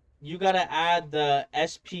 You gotta add the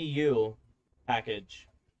SPU package.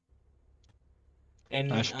 And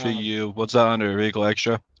SPU. What's that under? Vehicle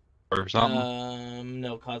extra? Or something?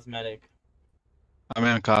 no, cosmetic. I'm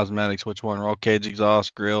in cosmetics. Which one? Roll cage,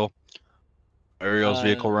 exhaust, grill, aerials, Uh,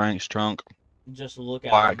 vehicle ranks, trunk, Just look at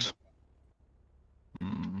 'em. plaques.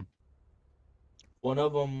 One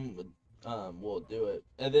of them will do it.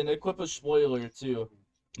 And then equip a spoiler too.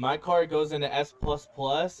 My car goes into S++,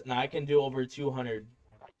 and I can do over 200.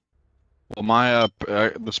 Well, my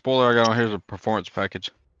the spoiler I got on here is a performance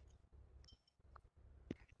package.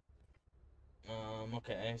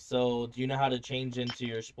 Okay. So, do you know how to change into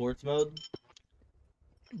your sports mode?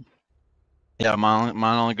 Yeah, mine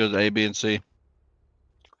only goes A, B, and C.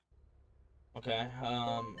 Okay.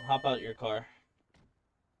 Hop out your car.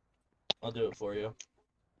 I'll do it for you.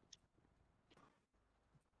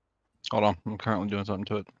 Hold on, I'm currently doing something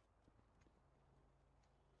to it.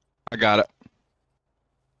 I got it.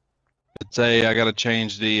 It's I gotta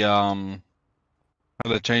change the I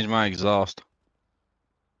gotta change my exhaust.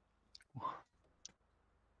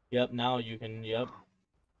 Yep. Now you can. Yep.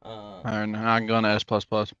 And I can go into S++.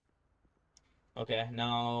 Okay.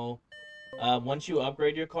 Now, once you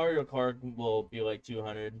upgrade your car will be like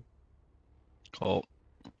 200. Cool.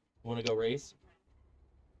 Want to go race?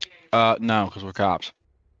 No, because we're cops.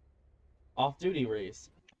 Off-duty race.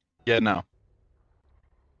 Yeah, no.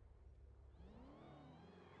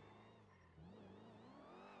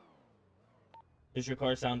 Does your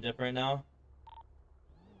car sound different now?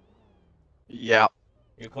 Yeah.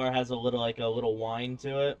 Your car has a little whine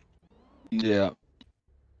to it. Yeah.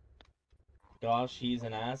 Gosh, he's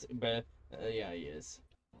an ass, but yeah, he is.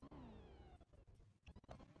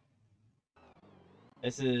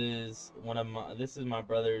 This is my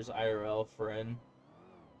brother's IRL friend.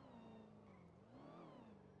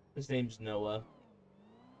 His name's Noah.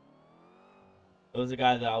 It was a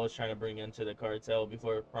guy that I was trying to bring into the cartel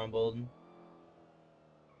before it crumbled.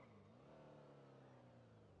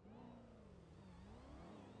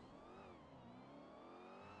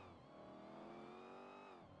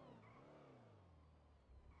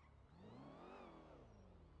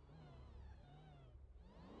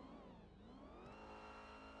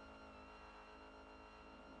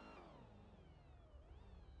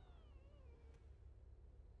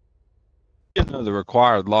 You know the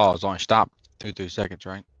required laws only stop 2-3 seconds,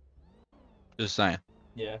 right? Just saying.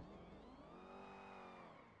 Yeah.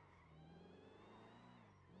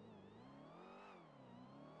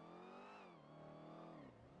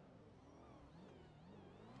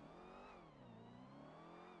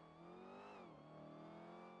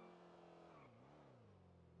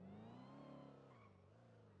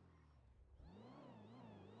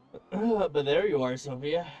 But there you are,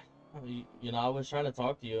 Sophia. You know, I was trying to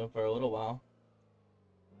talk to you for a little while.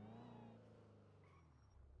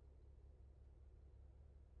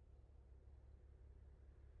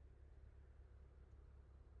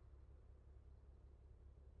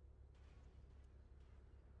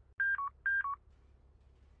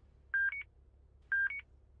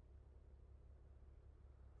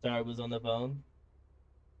 Sorry, I was on the phone.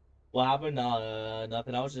 What happened?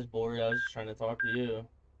 Nothing. I was just bored. I was just trying to talk to you.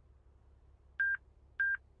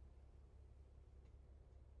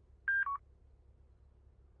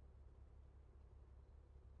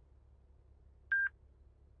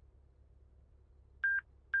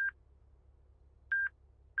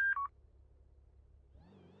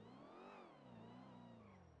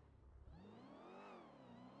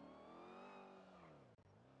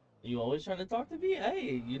 You always trying to talk to me?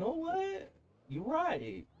 Hey, you know what? You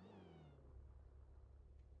right.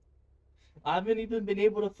 I haven't even been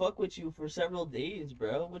able to fuck with you for several days,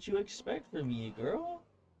 bro. What you expect from me, girl?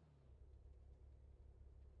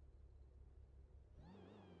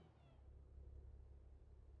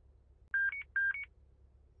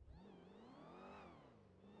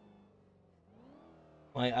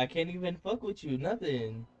 Like, I can't even fuck with you,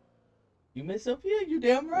 nothing. You miss Sophia? You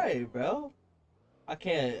damn right, bro. I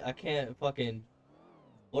can't fucking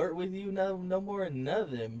flirt with you no more,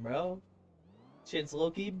 nothing, bro. Shit's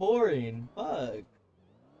low-key boring. Fuck.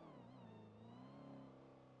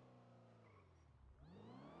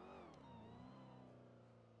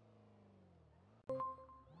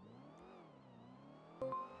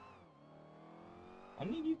 I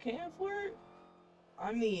mean, you can flirt.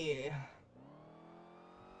 I mean,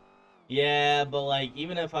 yeah, but like,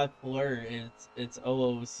 even if I flirt, it's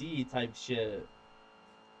OOC type shit.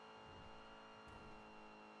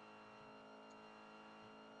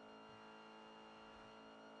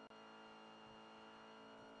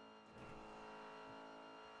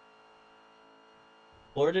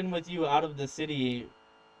 Flirting with you out of the city.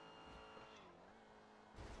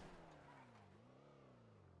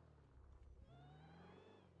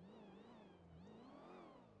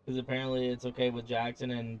 Because apparently it's okay with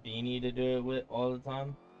Jackson and Beanie to do it with all the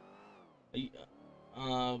time.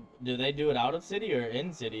 Do they do it out of city or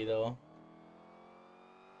in city though?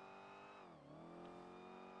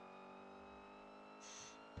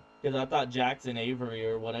 Because I thought Jackson Avery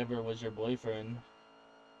or whatever was your boyfriend.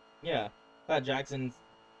 Yeah, I thought Jackson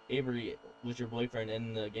Avery was your boyfriend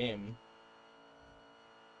in the game.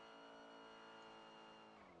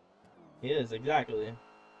 He is, exactly.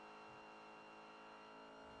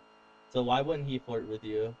 So why wouldn't he flirt with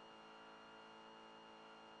you?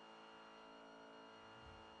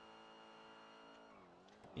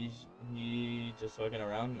 He just fucking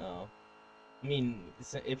around? No. I mean,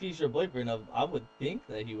 if he's your boyfriend, I would think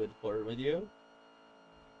that he would flirt with you.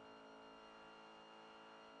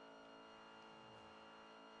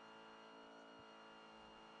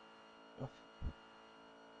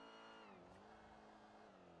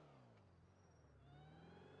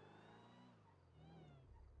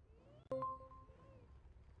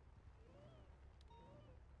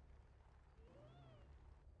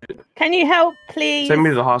 Can you help, please? Send me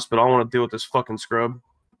to the hospital. I want to deal with this fucking scrub.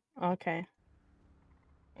 Okay.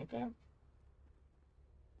 Okay.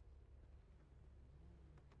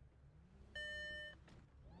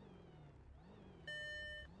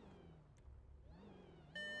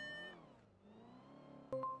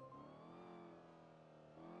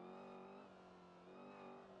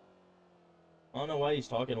 I don't know why he's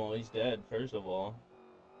talking while he's dead, first of all.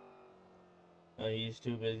 He's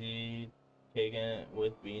too busy taking it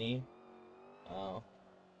with Beanie. Oh.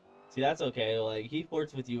 See, that's okay. Like, he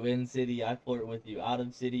flirts with you in city, I flirt with you out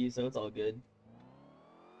of city, so it's all good.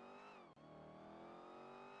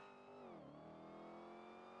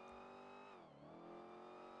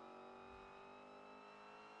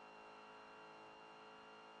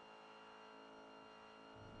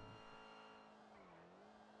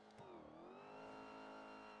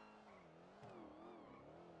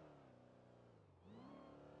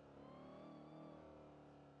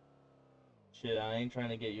 Shit, I ain't trying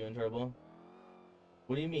to get you in trouble.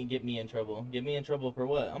 What do you mean, get me in trouble? Get me in trouble for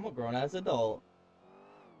what? I'm a grown-ass adult.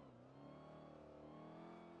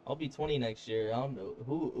 I'll be 20 next year. I don't know.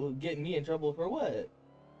 Who get me in trouble for what?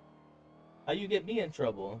 How you get me in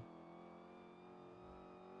trouble?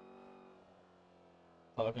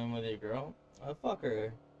 Talking with your girl? Fuck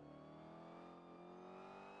her.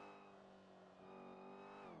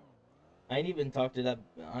 I ain't even talked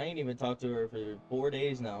to her for 4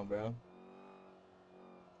 days now, bro.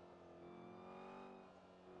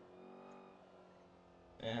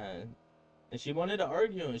 Yeah. And she wanted to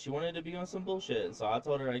argue and she wanted to be on some bullshit, so I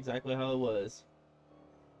told her exactly how it was.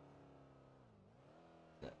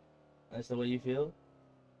 That's the way you feel?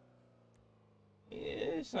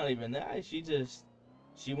 Yeah, it's not even that.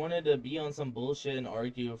 She wanted to be on some bullshit and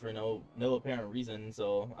argue for no apparent reason,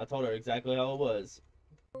 so I told her exactly how it was.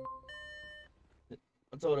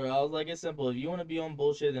 I told her, I was like, it's simple. If you want to be on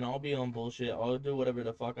bullshit, then I'll be on bullshit. I'll do whatever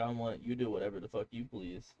the fuck I want. You do whatever the fuck you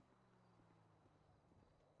please.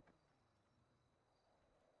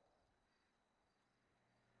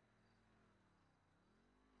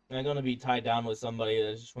 I'm not gonna be tied down with somebody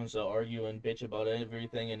that just wants to argue and bitch about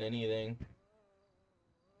everything and anything.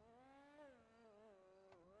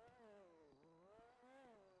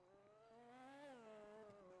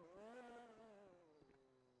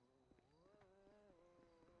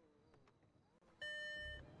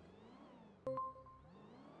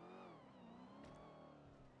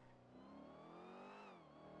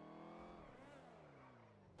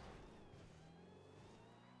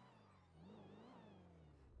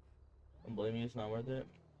 blame you. It's not worth it.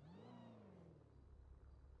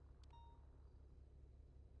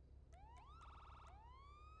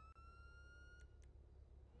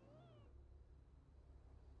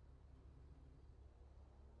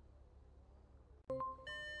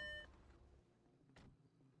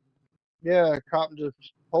 Yeah, a cop just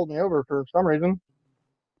pulled me over for some reason.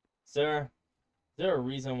 Sir, is there a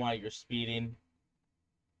reason why you're speeding?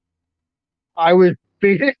 I was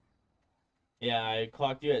speeding. Yeah, I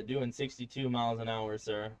clocked you at doing 62 miles an hour,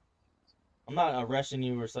 sir. I'm not arresting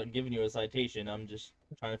you or giving you a citation. I'm just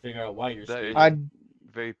trying to figure out why you're speeding. I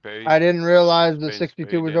didn't realize the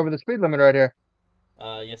 62 was over the speed limit right here.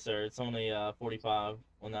 Yes, sir. It's only 45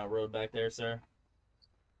 on that road back there, sir.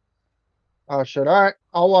 Oh shit! All right,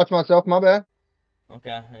 I'll watch myself. My bad.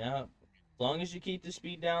 Okay, yeah. As long as you keep the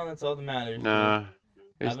speed down, that's all that matters. No,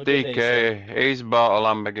 it's Have a good day, sir. DK. He's bought a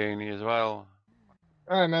Lamborghini as well.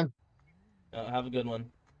 All right, man. Have a good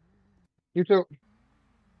one. You too.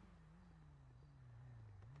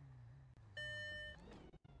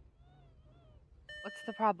 What's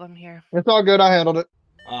the problem here? It's all good. I handled it.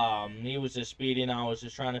 He was just speeding. I was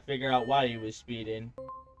just trying to figure out why he was speeding.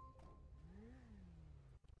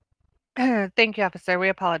 Thank you, officer. We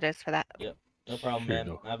apologize for that. Yep. No problem,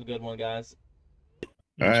 man. Have a good one, guys.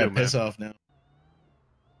 All right, piss off now.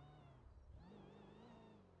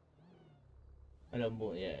 I don't.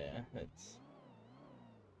 Yeah, it's.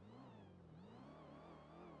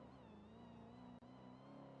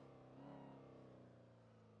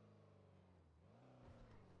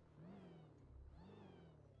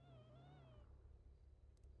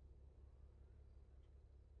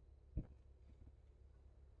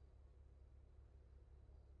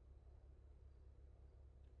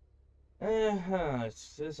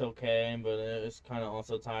 It's okay, but it's kind of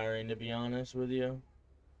also tiring, to be honest with you.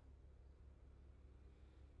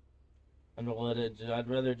 I'd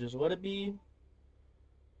rather just let it be.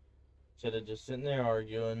 Instead of just sitting there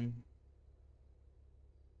arguing.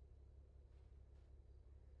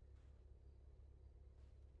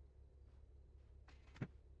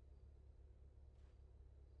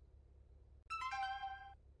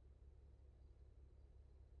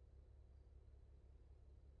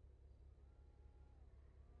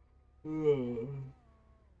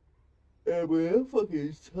 Yeah, man, I'm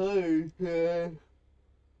fucking tired, man.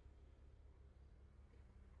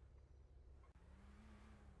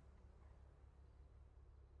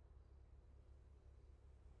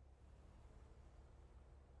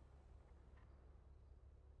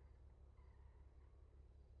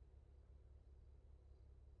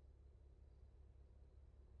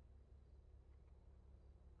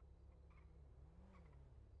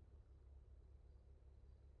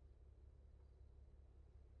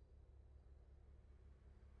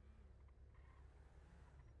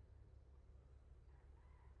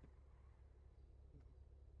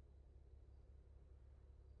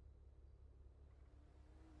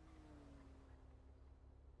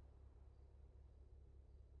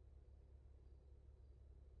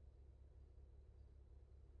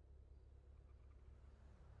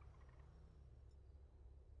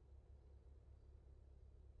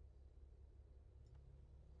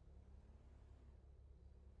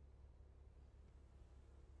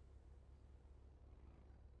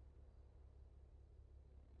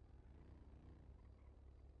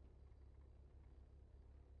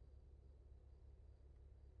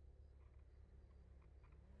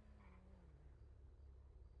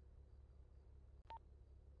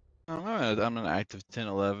 I'm an active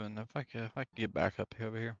 10-11. If I could get back up here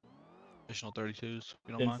over here. Additional 32s, if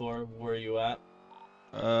you don't mind. 10-4, where are you at?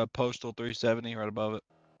 Postal 370, right above it.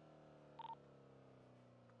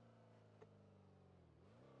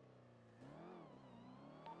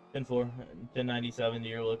 Ten 1097 to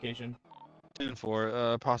your location.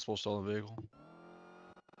 10-4, possible stolen vehicle.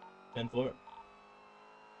 10-4.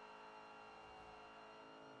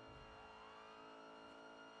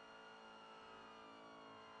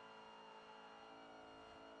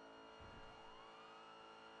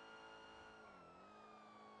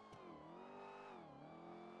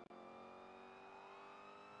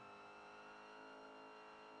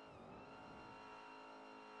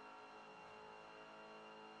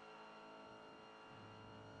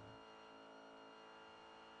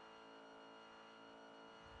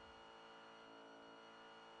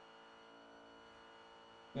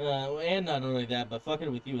 And not only that, but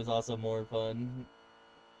fucking with you is also more fun.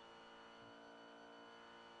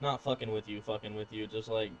 Not fucking with you, just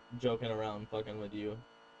like joking around fucking with you.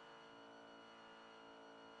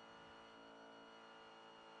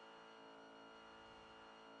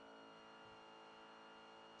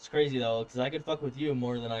 It's crazy though, because I could fuck with you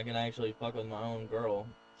more than I can actually fuck with my own girl.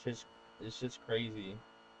 Shit's It's just crazy.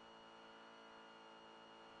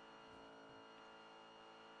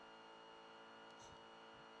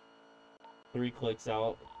 Three clicks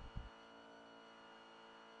out.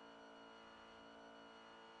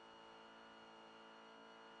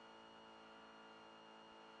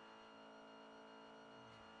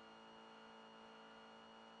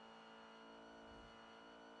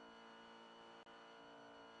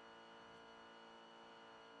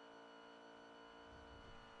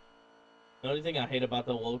 The only thing I hate about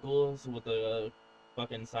the locals with the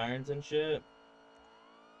fucking sirens and shit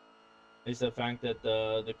is the fact that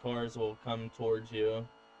the cars will come towards you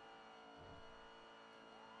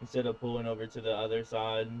instead of pulling over to the other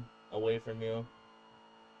side away from you.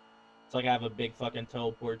 It's like I have a big fucking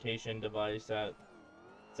teleportation device that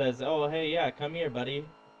says, "Oh, hey, yeah, come here, buddy.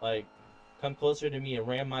 Like, come closer to me and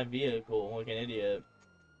ram my vehicle like an idiot."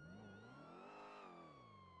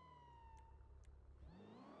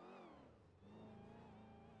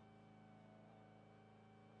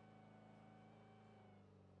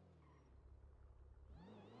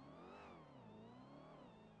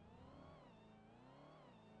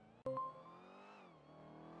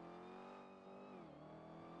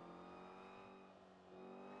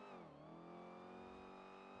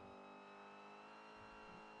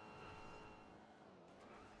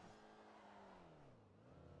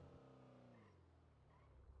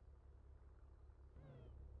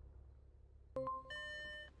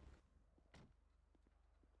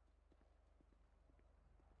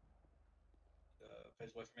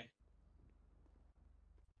 Face away from me.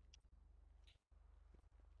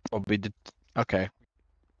 I'll be okay.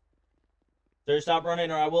 Sir, stop running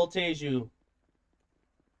or I will tase you.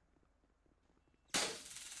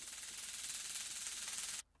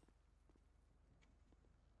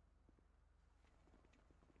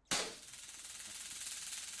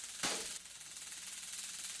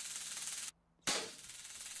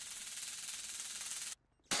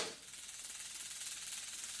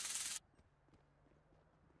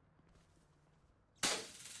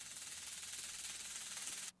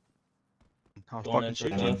 I'll Going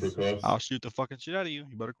fucking in for shoot you. cuffs. I'll shoot the fucking shit out of you.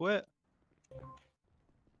 You better quit.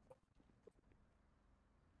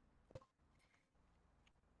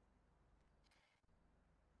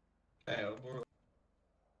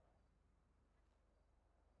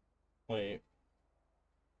 Wait.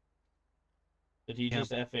 Did he Cam.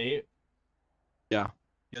 just F8? Yeah.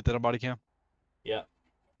 You got that on body cam? Yeah.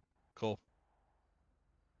 Cool.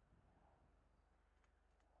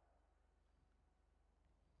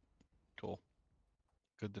 Cool.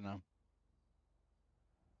 Good to know.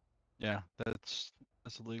 Yeah, that's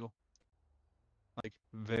illegal. Like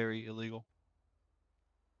very illegal.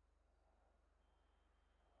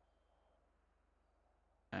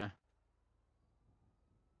 Eh.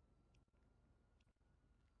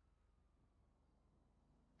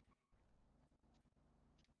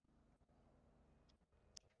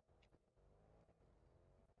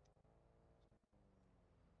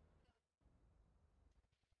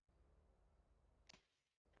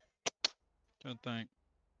 Don't think.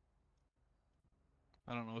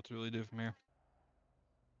 I don't know what to really do from here.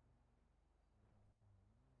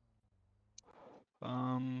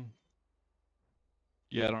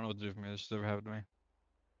 Yeah, I don't know what to do from here. This has never happened to me.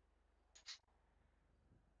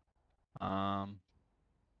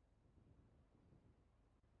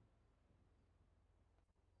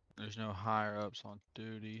 There's no higher ups on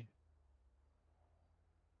duty.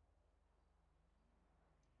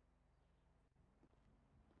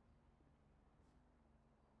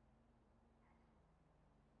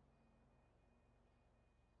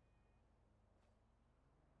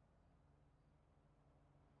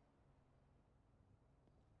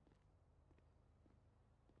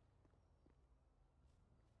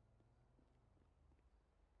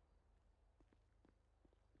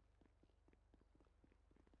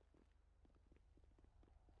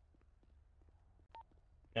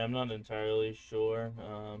 Yeah, I'm not entirely sure.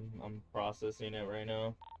 I'm processing it right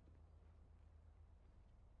now.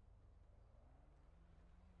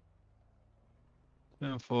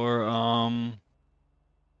 And for I'm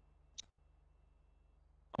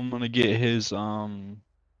gonna get his we'll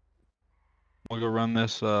go run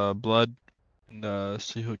this blood and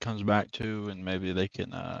see who it comes back to, and maybe they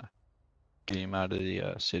can get him out of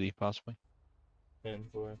the city possibly.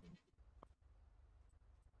 10-4.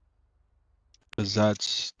 Because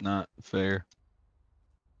that's not fair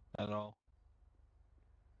at all.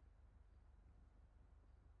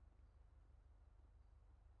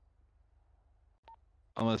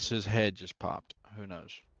 Unless his head just popped. Who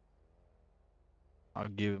knows? I'll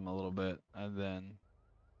give him a little bit and then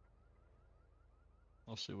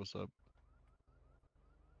we'll see what's up.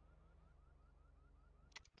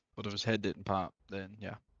 But if his head didn't pop, then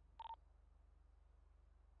yeah.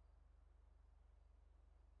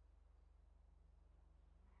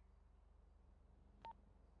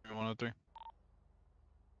 One hundred three.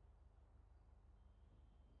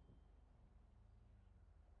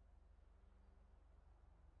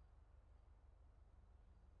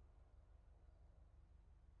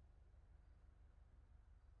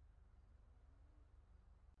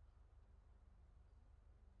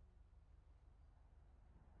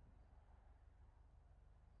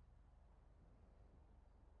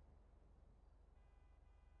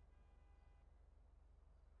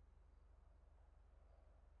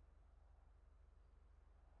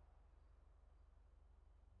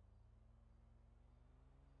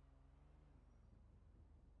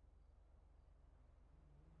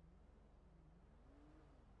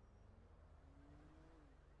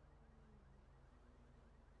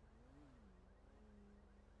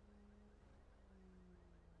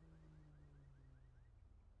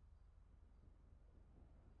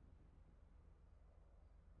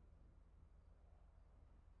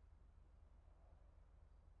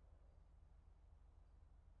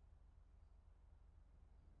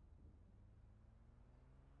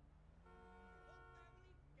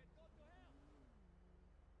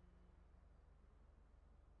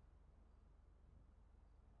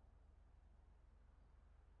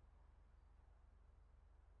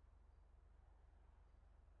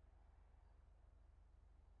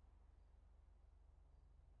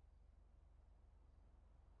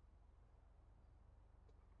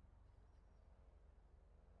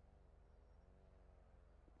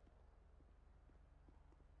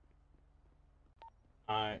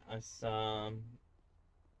 Alright, I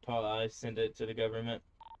send it to the government.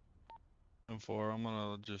 And four, I'm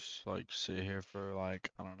gonna just like sit here for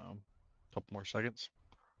like, I don't know, a couple more seconds.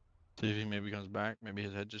 See if he maybe comes back. Maybe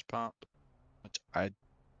his head just popped, which I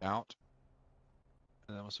doubt.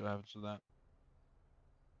 And then we'll see what happens with that.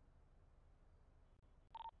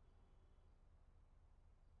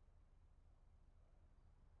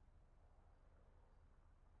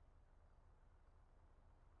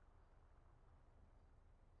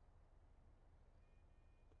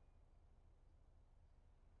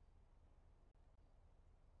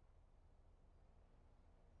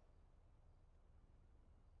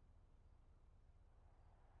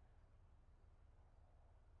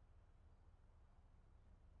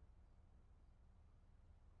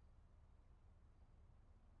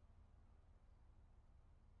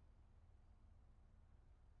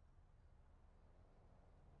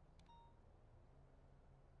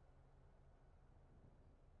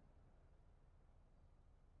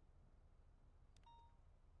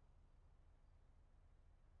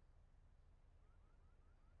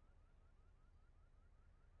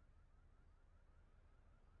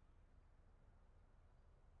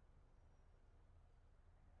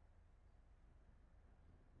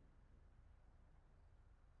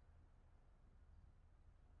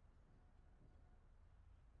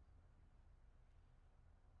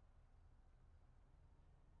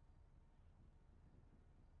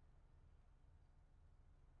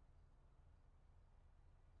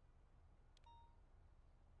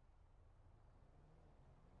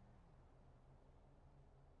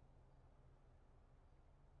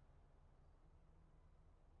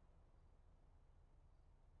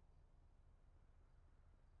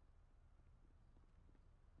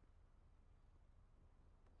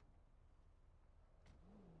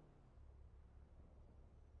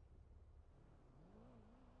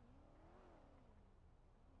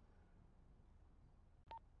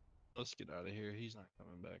 Let's get out of here. He's not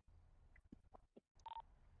coming back.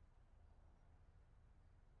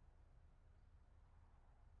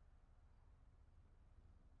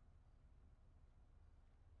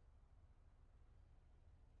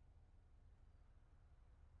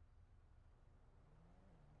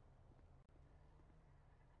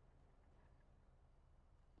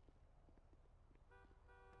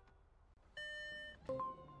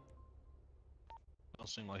 Don't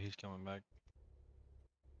seem like he's coming back.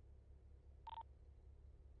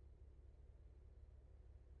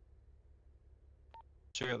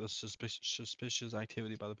 Check out the suspicious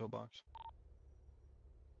activity by the pillbox.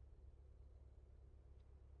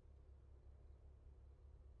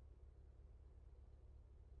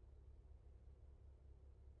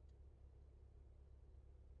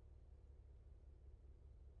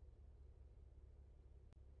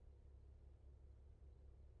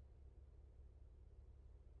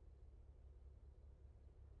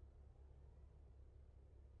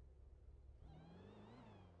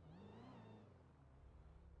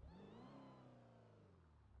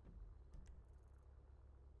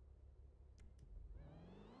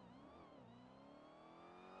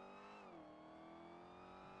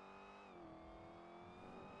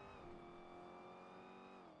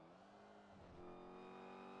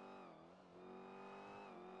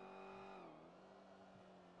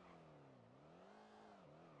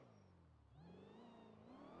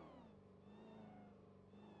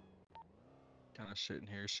 kind of sitting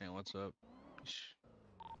here seeing what's up.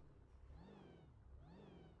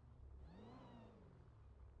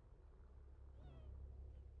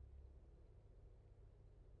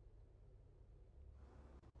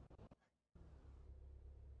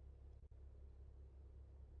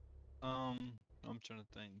 I'm trying to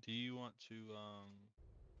think. Do you want to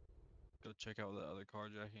go check out what the other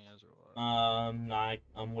carjacking is or what?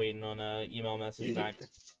 I'm waiting on a email message back.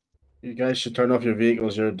 You guys should turn off your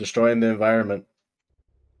vehicles. You're destroying the environment.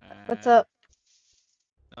 What's up?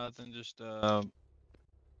 Nothing. Just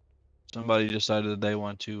somebody decided that they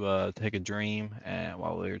want to take a dream, and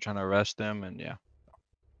while we were trying to arrest them, and yeah,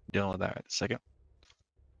 dealing with that right this second.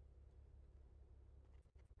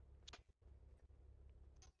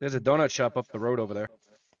 There's a donut shop up the road over there.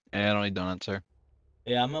 Yeah, I don't eat donuts, sir.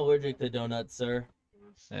 Yeah, I'm allergic to donuts, sir.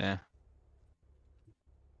 Yeah.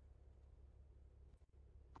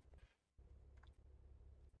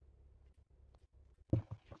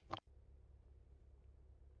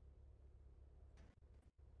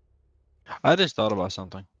 I just thought about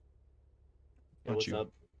something. Yeah, what's up?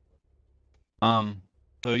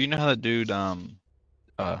 So you know how that dude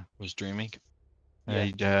was dreaming?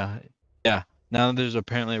 Yeah. Yeah. Now there's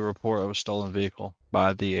apparently a report of a stolen vehicle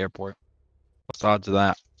by the airport. What's the odds of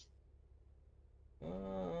that?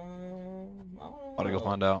 Ought to go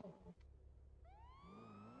find out.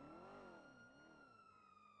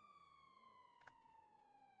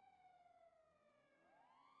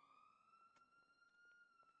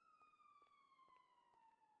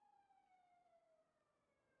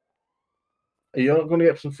 Are you not going to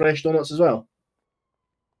get some fresh donuts as well?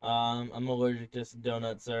 I'm allergic to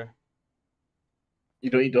donuts, sir. You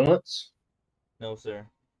don't eat donuts? No, sir.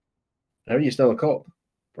 How are you still a cop?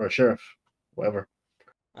 Or a sheriff? Whatever.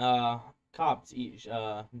 Cops eat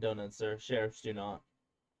donuts, sir. Sheriffs do not.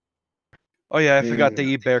 Oh yeah, I forgot they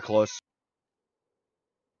eat bear claws.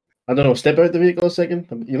 I don't know. Step out the vehicle a second.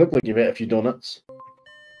 You look like you've ate a few donuts.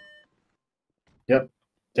 Yep.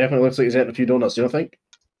 Definitely looks like he's eaten a few donuts, do you think?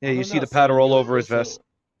 Yeah, you see the powder all over his vest.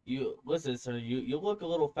 You listen, sir. You look a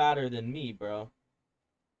little fatter than me, bro.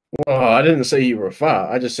 Well, I didn't say you were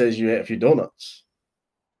fat. I just said you ate a few donuts.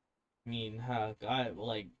 I mean, heck,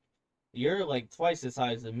 you're like twice the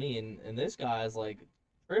size of me, and this guy's like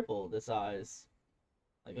triple the size.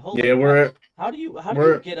 Like, holy Yeah, crap. How do you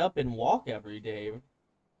get up and walk every day?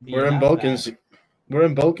 We're in bulking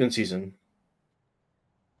season.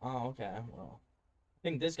 Oh, okay. Well,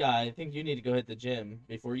 I think you need to go hit the gym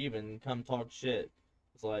before you even come talk shit.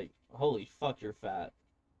 It's like, holy fuck, you're fat.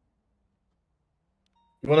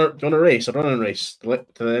 Do you wanna race? A running race to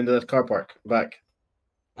the end of the car park back.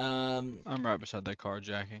 I'm right beside that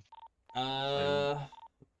carjacking. Like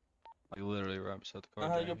literally right beside the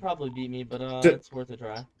carjacking. You'll probably beat me, but To- it's worth a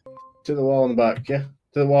try. To the wall in the back, yeah?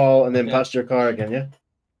 To the wall and then Okay. past your car again, yeah?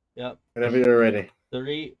 Yep. Whenever you're ready.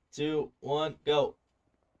 3, 2, 1, go.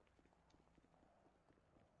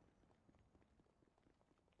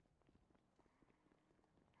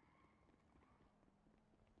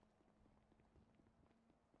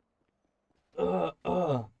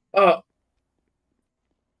 Oh.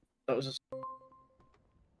 That was a...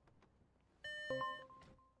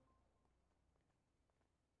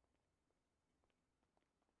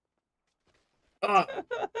 Ah.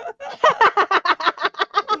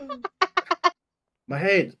 My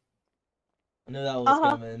head. I knew that was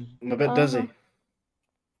coming. I'm a bit dizzy.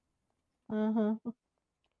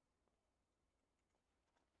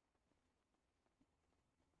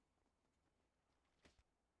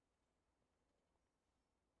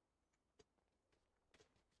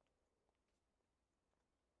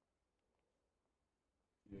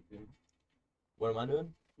 What am I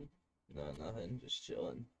doing? No, nothing. Just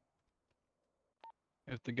chilling.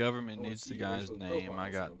 If the government needs the guy's name, I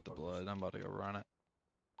got the blood. I'm about to go run it.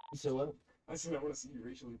 So what? I said I want to see you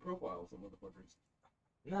racially profile some motherfuckers.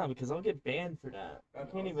 No, because I'll get banned for that. I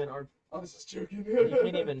can't even I was just joking. You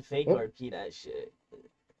can't even fake RP that shit.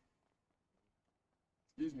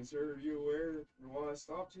 Excuse me, sir. Are you aware why I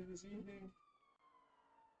stopped you this evening?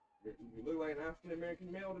 You look like an African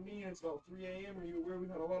American male to me, and it's about 3 a.m. Are you aware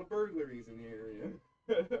we've had a lot of burglaries in the area?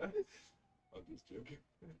 I'm just joking.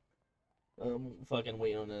 Fucking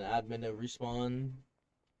waiting on an admin to respawn.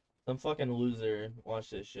 Some fucking loser.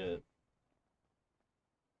 Watch this shit.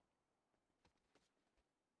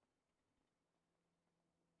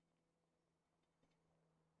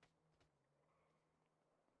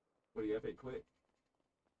 What do you have to quit?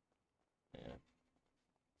 Yeah.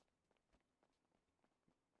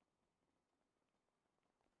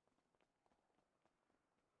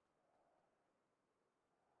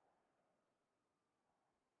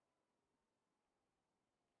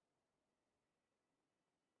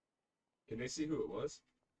 Can they see who it was?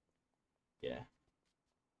 Yeah.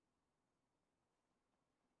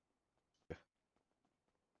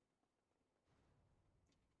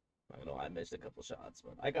 I know I missed a couple shots,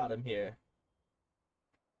 but I got him here.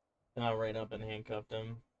 And I ran up and handcuffed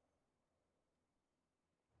him.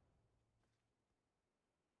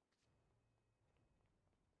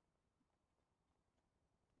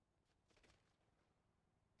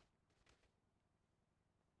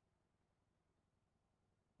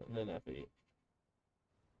 And then F8.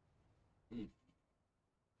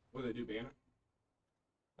 What do they do, ban it?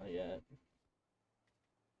 Not yet.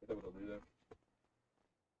 I thought they'll do that.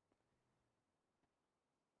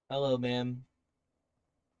 Hello, ma'am.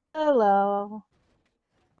 Hello.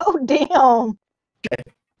 Oh, damn.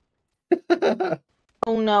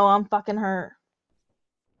 Oh, no, I'm fucking hurt.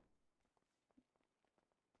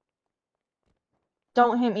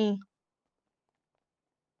 Don't hit me.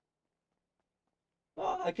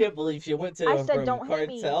 Oh, I can't believe she went to I said from don't hit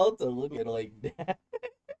me. cartel to looking like that.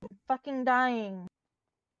 Fucking dying.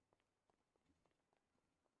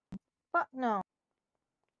 Fuck no.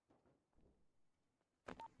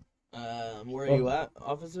 Where are you at,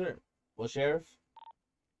 officer? What sheriff?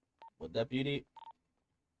 What deputy?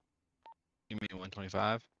 You mean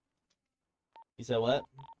 125? You said what?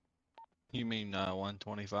 You mean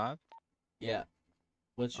 125? Yeah.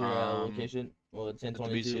 What's your location? Well, At the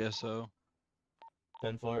 1022. BCSO.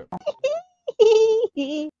 10-4.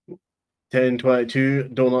 1022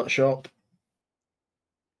 donut shop.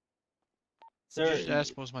 Sir, You just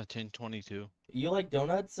asked what's my 1022. you like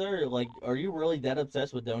donuts, sir? Like, are you really that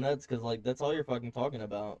obsessed with donuts? Because, like, that's all you're fucking talking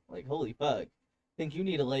about. Like, holy fuck. Think you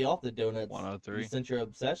need to lay off the donuts 103. since you're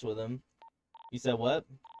obsessed with them. You said what?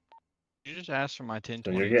 You just asked for my So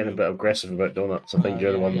 1022. you're getting a bit aggressive about donuts. I think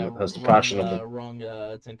you're the one that has the passion of them. Wrong,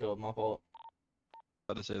 Tinko, my fault.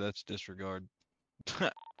 About to say that's disregard.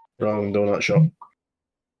 Wrong donut shop.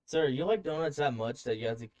 Sir, you like donuts that much that you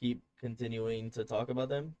have to keep continuing to talk about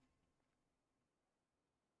them?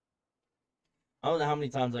 I don't know how many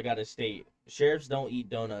times I gotta state. Sheriffs don't eat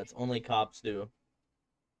donuts. Only cops do.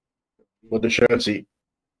 What the sheriffs eat?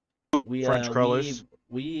 We French crullers.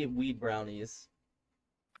 We eat weed brownies.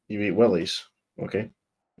 You eat Willies. Okay.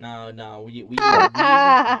 No, we eat weed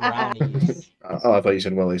brownies. Oh, I thought you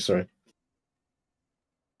said Willies. Sorry.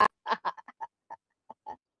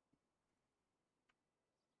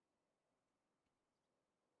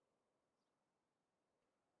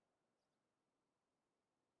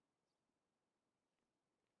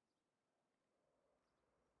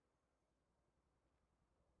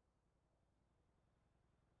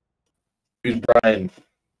 Who's Brian?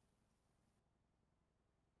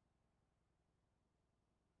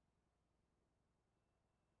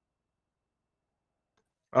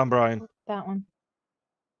 I'm Brian. That one.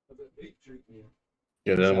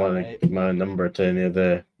 Yeah, I didn't want to give my number to any of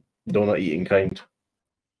the donut eating kind.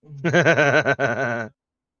 Yeah,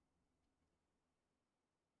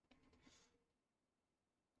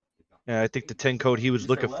 I think the 10 code he was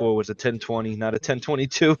looking for was a 1020, not a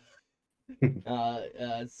 1022.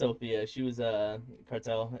 Sophia, she was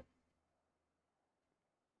cartel.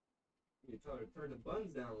 You tell her to turn the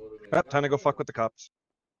buns down a little bit. Ah, time to go fuck with the cops.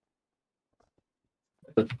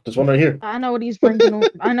 There's one right here. I know what he's bringing.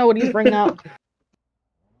 I know what he's bringing out.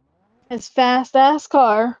 His fast ass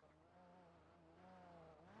car.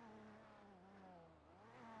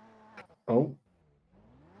 Oh.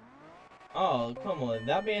 Oh, come on.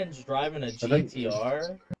 That man's driving a I think-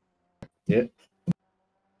 GTR? Yeah.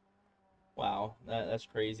 Wow, that's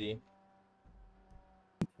crazy.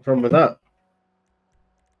 What's wrong with that?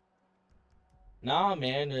 Nah,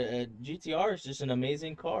 man, a GTR is just an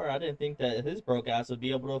amazing car. I didn't think that his broke ass would be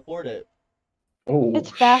able to afford it. Oh, It's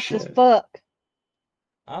fast as fuck.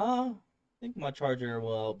 I think my Charger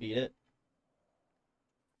will beat it.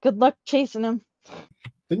 Good luck chasing him.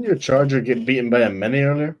 Didn't your Charger get beaten by a Mini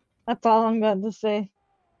earlier? That's all I'm going to say.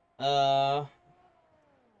 Well,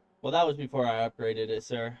 that was before I upgraded it,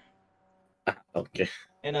 sir. Okay.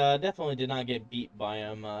 And definitely did not get beat by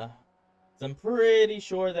him. So I'm pretty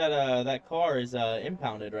sure that that car is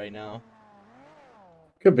impounded right now.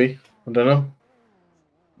 Could be. I don't know.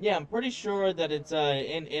 Yeah, I'm pretty sure that it's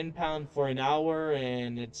in impound for an hour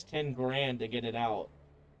and it's 10 grand to get it out.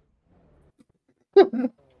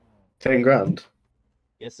 10 grand.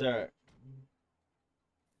 Yes, sir.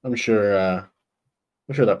 I'm sure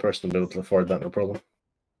that person will be able to afford that, no problem.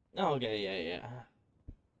 Oh, okay, yeah.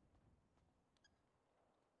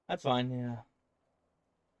 That's fine, yeah.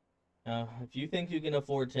 If you think you can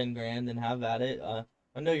afford 10 grand, then have at it. I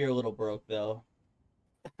know you're a little broke, though.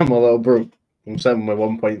 I'm a little broke. I'm sitting with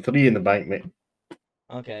 1.3 in the bank, mate.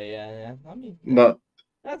 Okay, yeah. I mean, But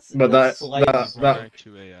But that's that slightly that better.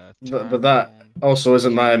 that but that also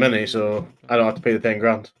isn't my money, so I don't have to pay the 10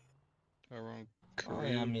 grand. Oh,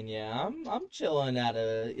 yeah, I mean, yeah, I'm chilling at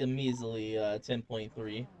a measly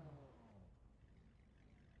 10.3.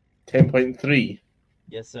 10.3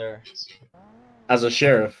 Yes, sir. as a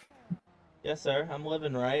sheriff. Yes, sir. I'm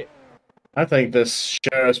living right. I think this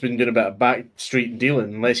sheriff's been doing a bit of backstreet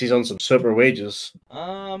dealing, unless he's on some super wages.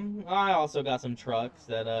 I also got some trucks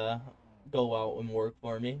that go out and work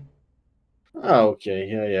for me. Oh, okay,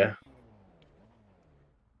 yeah.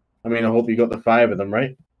 I mean, I hope you got the 5 of them,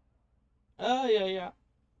 right? Yeah.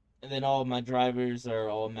 And then all of my drivers are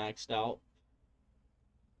all maxed out.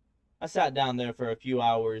 I sat down there for a few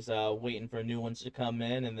hours waiting for new ones to come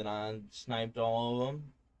in, and then I sniped all of them.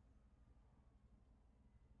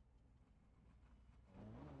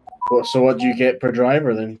 Well, so what do you get per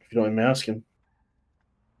driver then, if you don't mind me asking?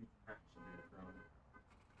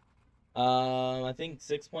 I think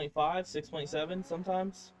 6.5, 6.7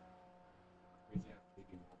 sometimes.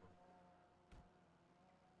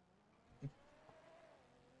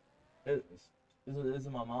 Is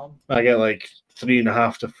it my mom? I get like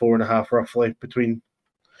 3.5 to 4.5 roughly between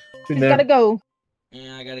He's there. gotta go.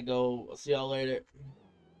 Yeah, I gotta go. I'll see y'all later.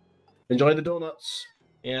 Enjoy the donuts.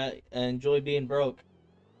 Yeah, enjoy being broke.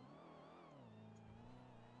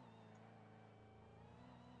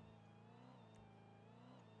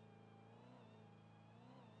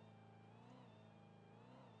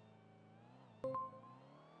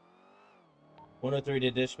 "103 to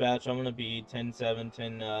dispatch. I'm gonna be 10-7,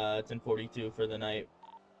 10-42 for the night."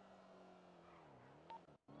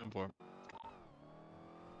 10-4.